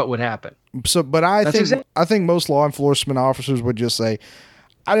exactly what would happen. So, but I think most law enforcement officers would just say,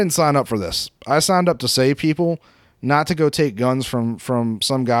 I didn't sign up for this. I signed up to save people, not to go take guns from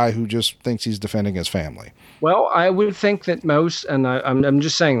some guy who just thinks he's defending his family. Well, I would think that most, and I'm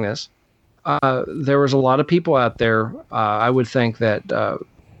just saying this, there was a lot of people out there. I would think that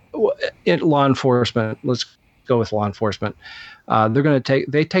law enforcement, let's go with law enforcement,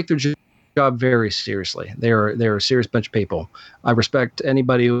 they take their job very seriously. They're a serious bunch of people. I respect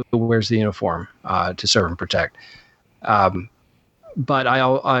anybody who wears the uniform to serve and protect. But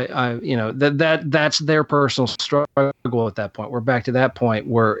I that's their personal struggle at that point. We're back to that point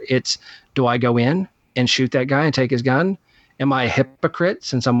where it's, do I go in and shoot that guy and take his gun? Am I a hypocrite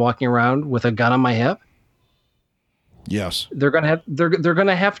since I'm walking around with a gun on my hip? Yes. They're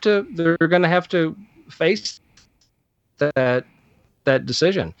gonna have to face that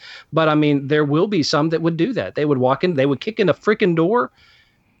decision. But I mean, there will be some that would do that. They would walk in, they would kick in a freaking door,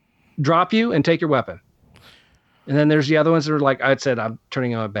 drop you, and take your weapon. And then there's the other ones that are like, I said, I'm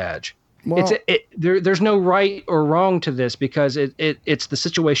turning on a badge. Well, there's no right or wrong to this because it's the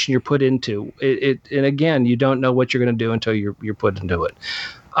situation you're put into. And again, you don't know what you're going to do until you're put into it.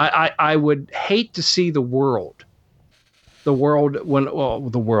 I would hate to see the world.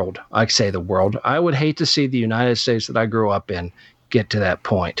 I say the world. I would hate to see the United States that I grew up in get to that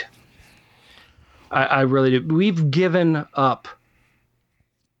point. I really do. We've given up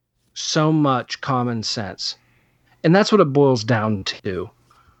so much common sense. And that's what it boils down to.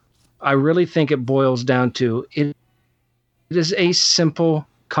 I really think it boils down to it is a simple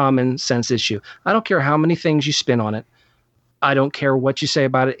common sense issue. I don't care how many things you spin on it. I don't care what you say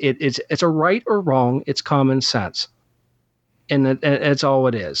about it. It's a right or wrong. It's common sense. And it's all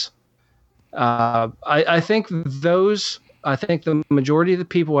it is. I think the majority of the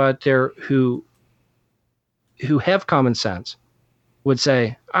people out there who have common sense would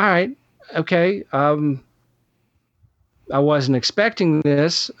say, all right, okay, I wasn't expecting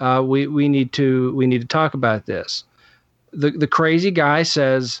this. We need to talk about this. The crazy guy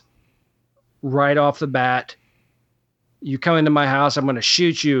says right off the bat, you come into my house, I'm going to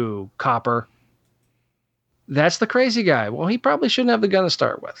shoot you, copper. That's the crazy guy. Well, he probably shouldn't have the gun to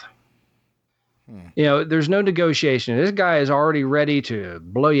start with. You know, there's no negotiation. This guy is already ready to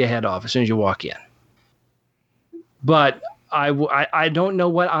blow your head off as soon as you walk in. But I don't know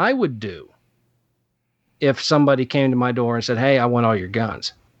what I would do if somebody came to my door and said, hey, I want all your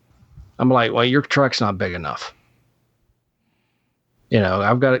guns. I'm like, well, your truck's not big enough. You know,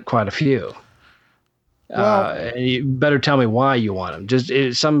 I've got quite a few. Well, you better tell me why you want them.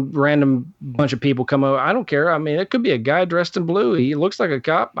 Just some random bunch of people come over. I don't care. I mean, it could be a guy dressed in blue. He looks like a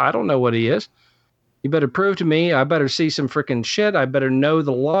cop. I don't know what he is. You better prove to me. I better see some freaking shit. I better know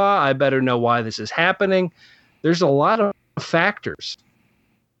the law. I better know why this is happening. There's a lot of factors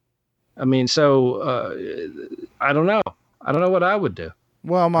I mean, so I don't know. I don't know what I would do.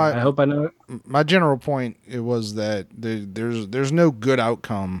 Well, I hope I know it. my general point it was that there's no good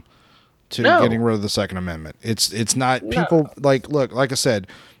outcome to No, getting rid of the Second Amendment. It's not no. people like look like I said.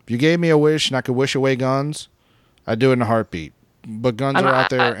 If you gave me a wish and I could wish away guns, I'd do it in a heartbeat. But guns And are out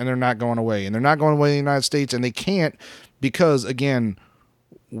there and they're not going away, and they're not going away in the United States, and they can't because again.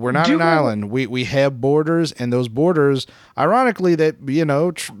 We're not do an island. We have borders, and those borders, ironically, that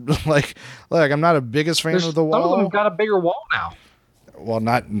like I'm not a biggest fan of the some of them wall. got a bigger wall now. Well,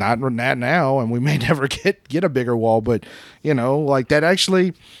 not now, and we may never get a bigger wall, but like that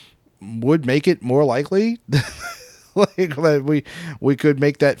actually would make it more likely, like that we could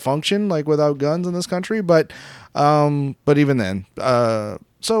make that function like without guns in this country. But even then,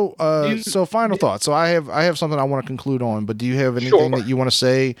 so final thoughts. So I have something I want to conclude on, but do you have anything that you want to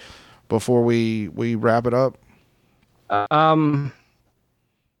say before we wrap it up? I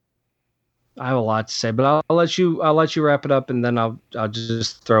have a lot to say, but I'll let you wrap it up, and then I'll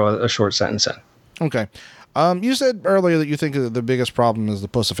just throw a short sentence in. Okay. You said earlier that you think that the biggest problem is the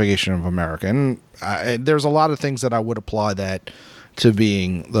pussification of America, and there's a lot of things that I would apply that to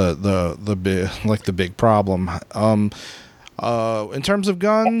being the big problem. In terms of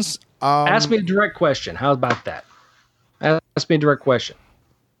guns, ask me a direct question. How about that? Ask me a direct question.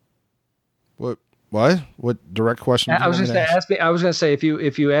 What direct question? I was going to say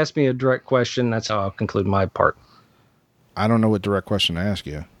if you ask me a direct question, that's how I'll conclude my part. I don't know what direct question to ask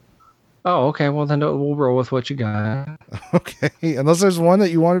you. Oh, okay. Well, then we'll roll with what you got. Okay, unless there's one that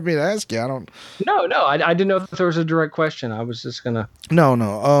you wanted me to ask you, I don't. No, I didn't know if there was a direct question. I was just gonna.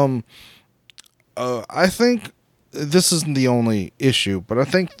 No. I think this isn't the only issue, but I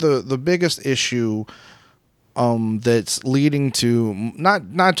think the biggest issue, that's leading to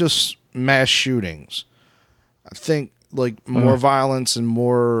not just mass shootings. I think like more violence and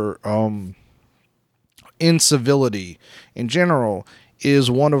more incivility in general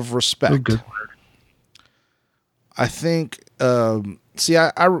is one of respect. Good. I think.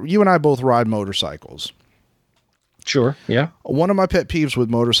 You and I both ride motorcycles. Sure. Yeah. One of my pet peeves with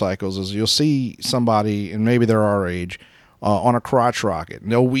motorcycles is you'll see somebody, and maybe they're our age, on a crotch rocket.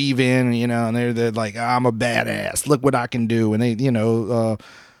 And they'll weave in, and they're like, I'm a badass. Look what I can do. And they,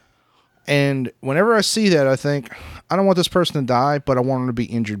 and whenever I see that, I think, I don't want this person to die, but I want them to be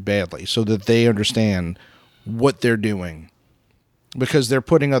injured badly so that they understand what they're doing because they're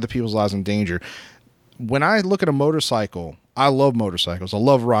putting other people's lives in danger. When I look at a motorcycle, I love motorcycles. I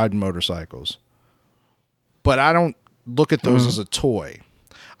love riding motorcycles. But I don't look at those as a toy.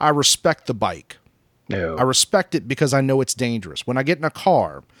 I respect the bike. No. I respect it because I know it's dangerous. When I get in a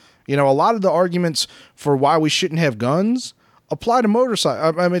car, a lot of the arguments for why we shouldn't have guns apply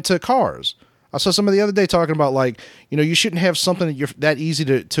to to cars. I saw somebody the other day talking about you shouldn't have something that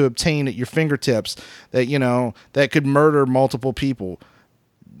easy to obtain at your fingertips that could murder multiple people.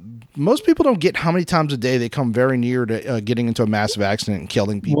 Most people don't get how many times a day they come very near to getting into a massive accident and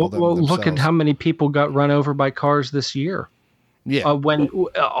killing people. Well, look at how many people got run over by cars this year. Yeah. When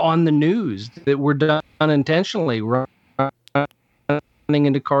on the news that were done unintentionally, running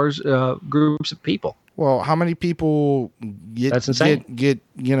into cars, groups of people. Well, how many people That's insane. get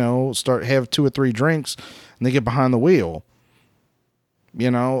have 2 or 3 drinks and they get behind the wheel?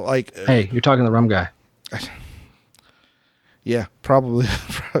 Hey, you're talking to the Rum Guy. Yeah, probably.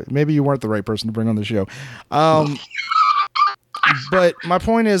 Maybe you weren't the right person to bring on the show. But my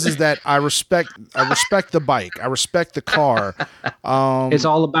point is that I respect the bike. I respect the car. It's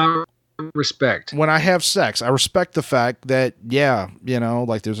all about respect. When I have sex, I respect the fact that,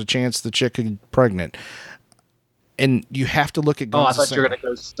 there's a chance the chick could get pregnant. And you have to look at guns. I thought you were going to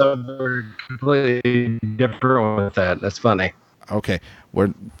go somewhere completely different with that. That's funny. Okay.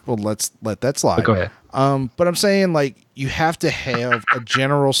 Let's let that slide. But go ahead. But I'm saying you have to have a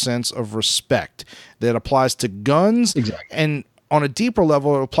general sense of respect that applies to guns. Exactly. And on a deeper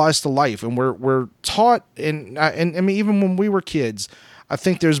level, it applies to life. And we're taught, and I mean, even when we were kids, I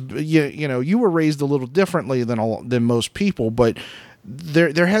think there's, you were raised a little differently than most people, but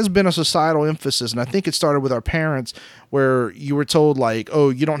there has been a societal emphasis, and I think it started with our parents, where you were told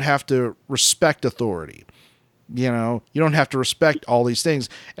you don't have to respect authority. You don't have to respect all these things.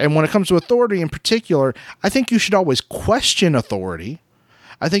 And when it comes to authority in particular, I think you should always question authority.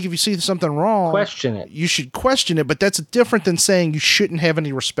 I think if you see something wrong, question it. You should question it, but that's different than saying you shouldn't have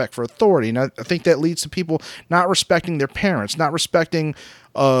any respect for authority. And I think that leads to people not respecting their parents, not respecting,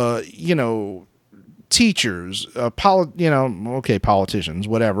 teachers, politicians,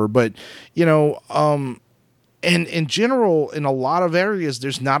 whatever. But, and in general, in a lot of areas,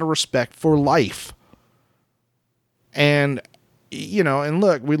 there's not a respect for life. And and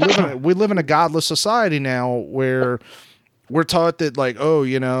look, we live in a godless society now where we're taught that like, oh,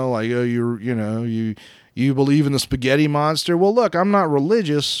 you believe in the spaghetti monster. Well, look, I'm not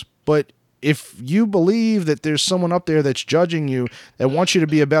religious, but if you believe that there's someone up there that's judging you, that wants you to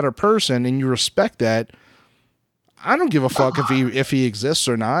be a better person, and you respect that, I don't give a fuck if he exists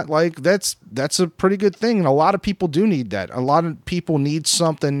or not. Like that's a pretty good thing. And a lot of people do need that. A lot of people need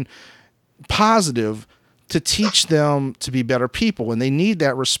something positive to teach them to be better people, and they need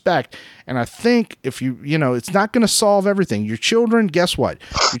that respect. And I think if it's not going to solve everything. Your children, guess what?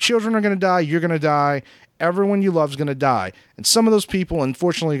 Your children are going to die. You're going to die. Everyone you love is going to die. And some of those people,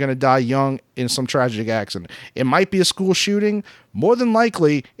 unfortunately, are going to die young in some tragic accident. It might be a school shooting. More than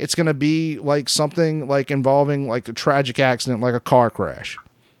likely, it's going to be like something like involving like a tragic accident, like a car crash.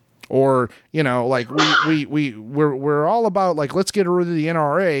 Or, like we're all about like, let's get rid of the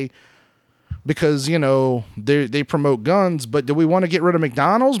NRA because, they promote guns. But do we want to get rid of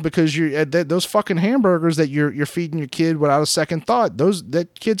McDonald's? Because those fucking hamburgers that you're feeding your kid without a second thought, that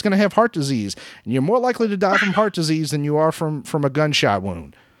kid's going to have heart disease. And you're more likely to die from heart disease than you are from a gunshot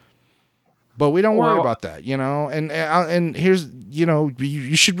wound. But we don't worry about that, and here's,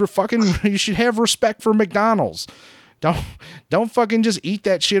 you should have respect for McDonald's. Don't fucking just eat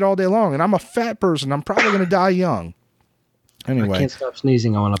that shit all day long. And I'm a fat person. I'm probably going to die young. Anyway, I can't stop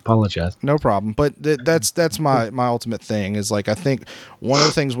sneezing. I want to apologize. No problem. But that's my ultimate thing is like, I think one of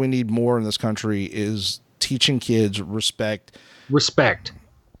the things we need more in this country is teaching kids respect. Respect.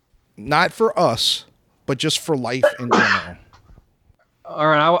 Not for us, but just for life in general. All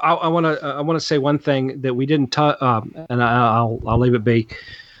right. I want to say one thing that we didn't talk, and I'll leave it be.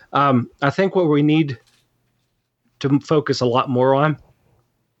 I think what we need to focus a lot more on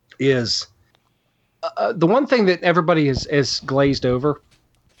is the one thing that everybody is glazed over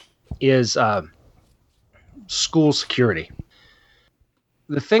is school security.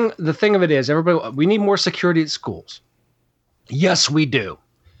 The thing of it is, we need more security at schools. Yes, we do.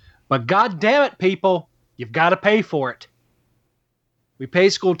 But God damn it, people, you've got to pay for it. We pay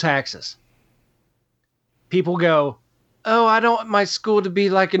school taxes. People go, oh, I don't want my school to be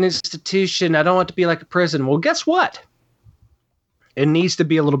like an institution. I don't want it to be like a prison. Well, guess what? It needs to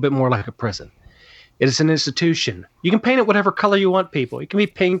be a little bit more like a prison. It is an institution. You can paint it whatever color you want, people. It can be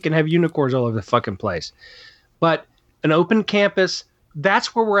pink and have unicorns all over the fucking place. But an open campus,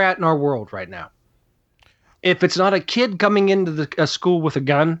 that's where we're at in our world right now. If it's not a kid coming into a school with a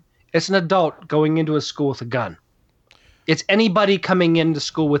gun, it's an adult going into a school with a gun. It's anybody coming into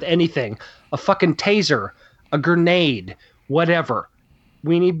school with anything. A fucking taser, a grenade, whatever.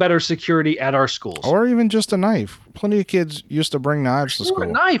 We need better security at our schools. Or even just a knife. Plenty of kids used to bring knives to school. A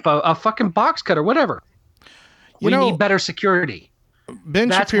knife, a fucking box cutter, whatever. We need better security.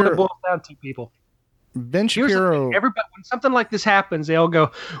 That's what it boils down to, people. Ben Shapiro. Everybody, when something like this happens, they all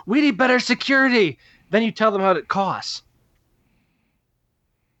go, we need better security. Then you tell them how it costs.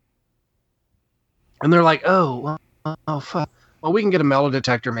 And they're like, oh, fuck. Well, we can get a metal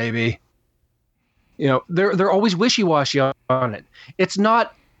detector, maybe. They're always wishy-washy on it. It's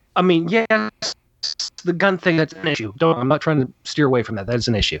not, yes, the gun thing, that's an issue. I'm not trying to steer away from that. That is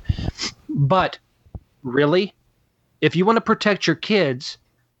an issue. But really, if you want to protect your kids,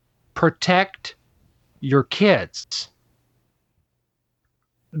 protect your kids.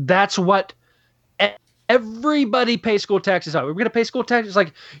 That's what everybody pays school taxes on. We're going to pay school taxes.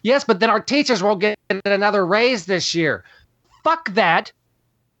 Like, yes, but then our teachers won't get another raise this year. Fuck that.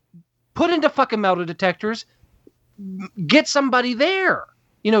 Put into fucking metal detectors. Get somebody there.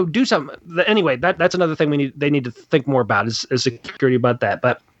 Do something. Anyway, that's another thing they need to think more about is security about that.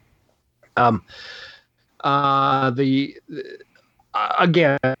 But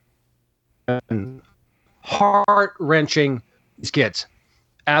again, heart-wrenching, these kids.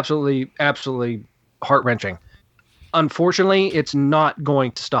 Absolutely, absolutely heart-wrenching. Unfortunately, it's not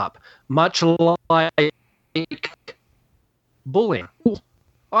going to stop. Much like bullying.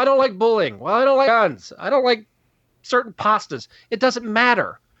 I don't like bullying. Well, I don't like guns. I don't like certain pastas. It doesn't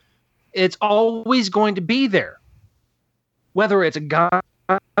matter. It's always going to be there. Whether it's a gun,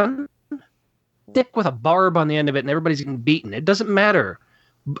 stick with a barb on the end of it and everybody's getting beaten. It doesn't matter.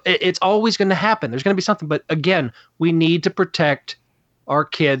 It's always going to happen. There's going to be something. But again, we need to protect our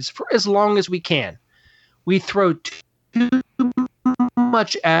kids for as long as we can. We throw too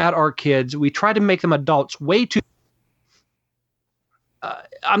much at our kids. We try to make them adults way too.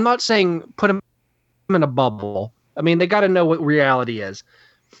 I'm not saying put them in a bubble. They got to know what reality is.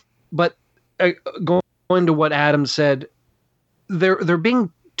 But going to what Adam said, they're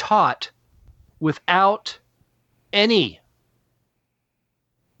being taught without any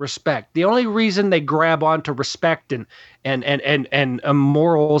Respect. The only reason they grab onto respect and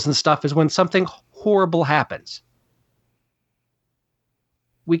morals and stuff is when something horrible happens.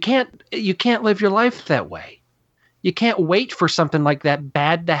 You can't live your life that way. You can't wait for something like that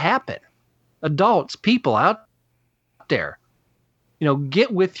bad to happen. Adults, people out there,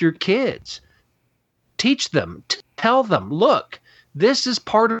 get with your kids. Teach them, tell them, look, this is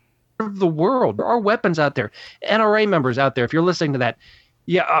part of the world. There are weapons out there. NRA members out there, if you're listening to that,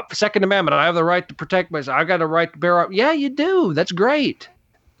 yeah, Second Amendment, I have the right to protect myself. I got a right to bear up. Yeah, you do. That's great.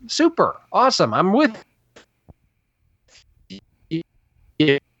 Super. Awesome. I'm with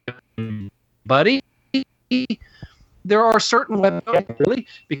you, buddy. There are certain weapons, really,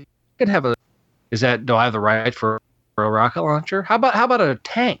 you can have do I have the right for a rocket launcher? How about a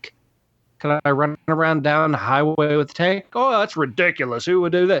tank? Can I run around down the highway with a tank? Oh, that's ridiculous. Who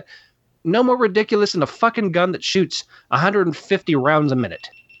would do that? No more ridiculous than a fucking gun that shoots 150 rounds a minute.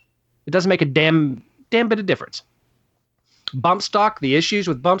 It doesn't make a damn bit of difference. Bump stock, the issues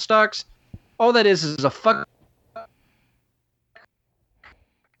with bump stocks, all that is a fucking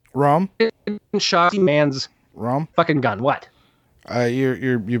Rum shot man's Rum fucking gun. What?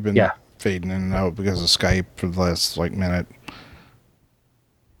 You've been fading in and out because of Skype for the last minute.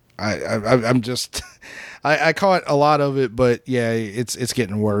 I'm just I caught a lot of it, but yeah, it's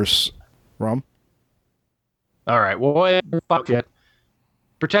getting worse. Rum. All right. Well, fuck it.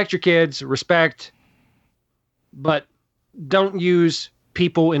 Protect your kids, respect, but don't use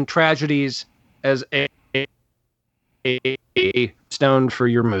people in tragedies as a stone for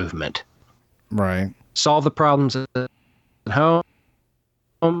your movement. Right. Solve the problems at home.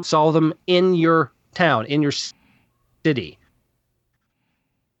 Solve them in your town, in your city.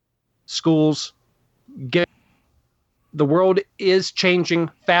 Schools. The world is changing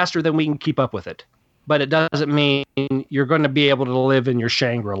faster than we can keep up with it. But it doesn't mean you're going to be able to live in your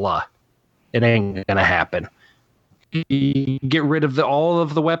Shangri-La. It ain't going to happen. You get rid of all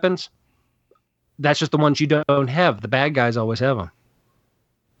of the weapons. That's just the ones you don't have. The bad guys always have them.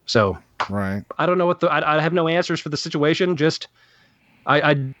 So, right. I don't know I have no answers for the situation. Just,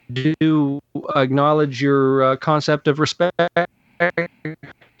 I do acknowledge your concept of respect.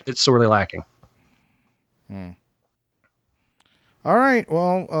 It's sorely lacking. All right.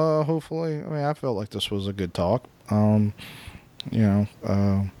 Well, hopefully, I felt like this was a good talk. That's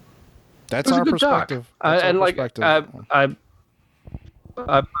our perspective. I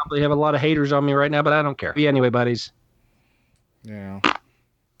probably have a lot of haters on me right now, but I don't care. Anyway, buddies. Yeah.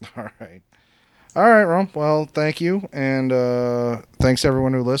 All right. All right, Rum. Well, thank you. And thanks to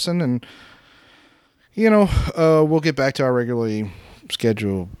everyone who listened. And, we'll get back to our regularly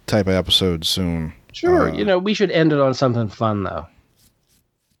scheduled type of episodes soon. Sure. We should end it on something fun, though.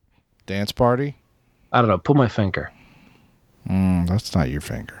 Dance party? I don't know. Pull my finger. That's not your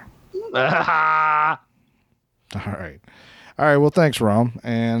finger. All right. All right. Well, thanks, Rum.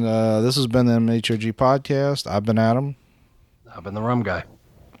 And this has been the MHOG podcast. I've been Adam. I've been the Rum Guy.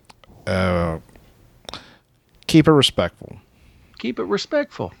 Keep it respectful. Keep it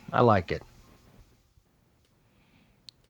respectful. I like it.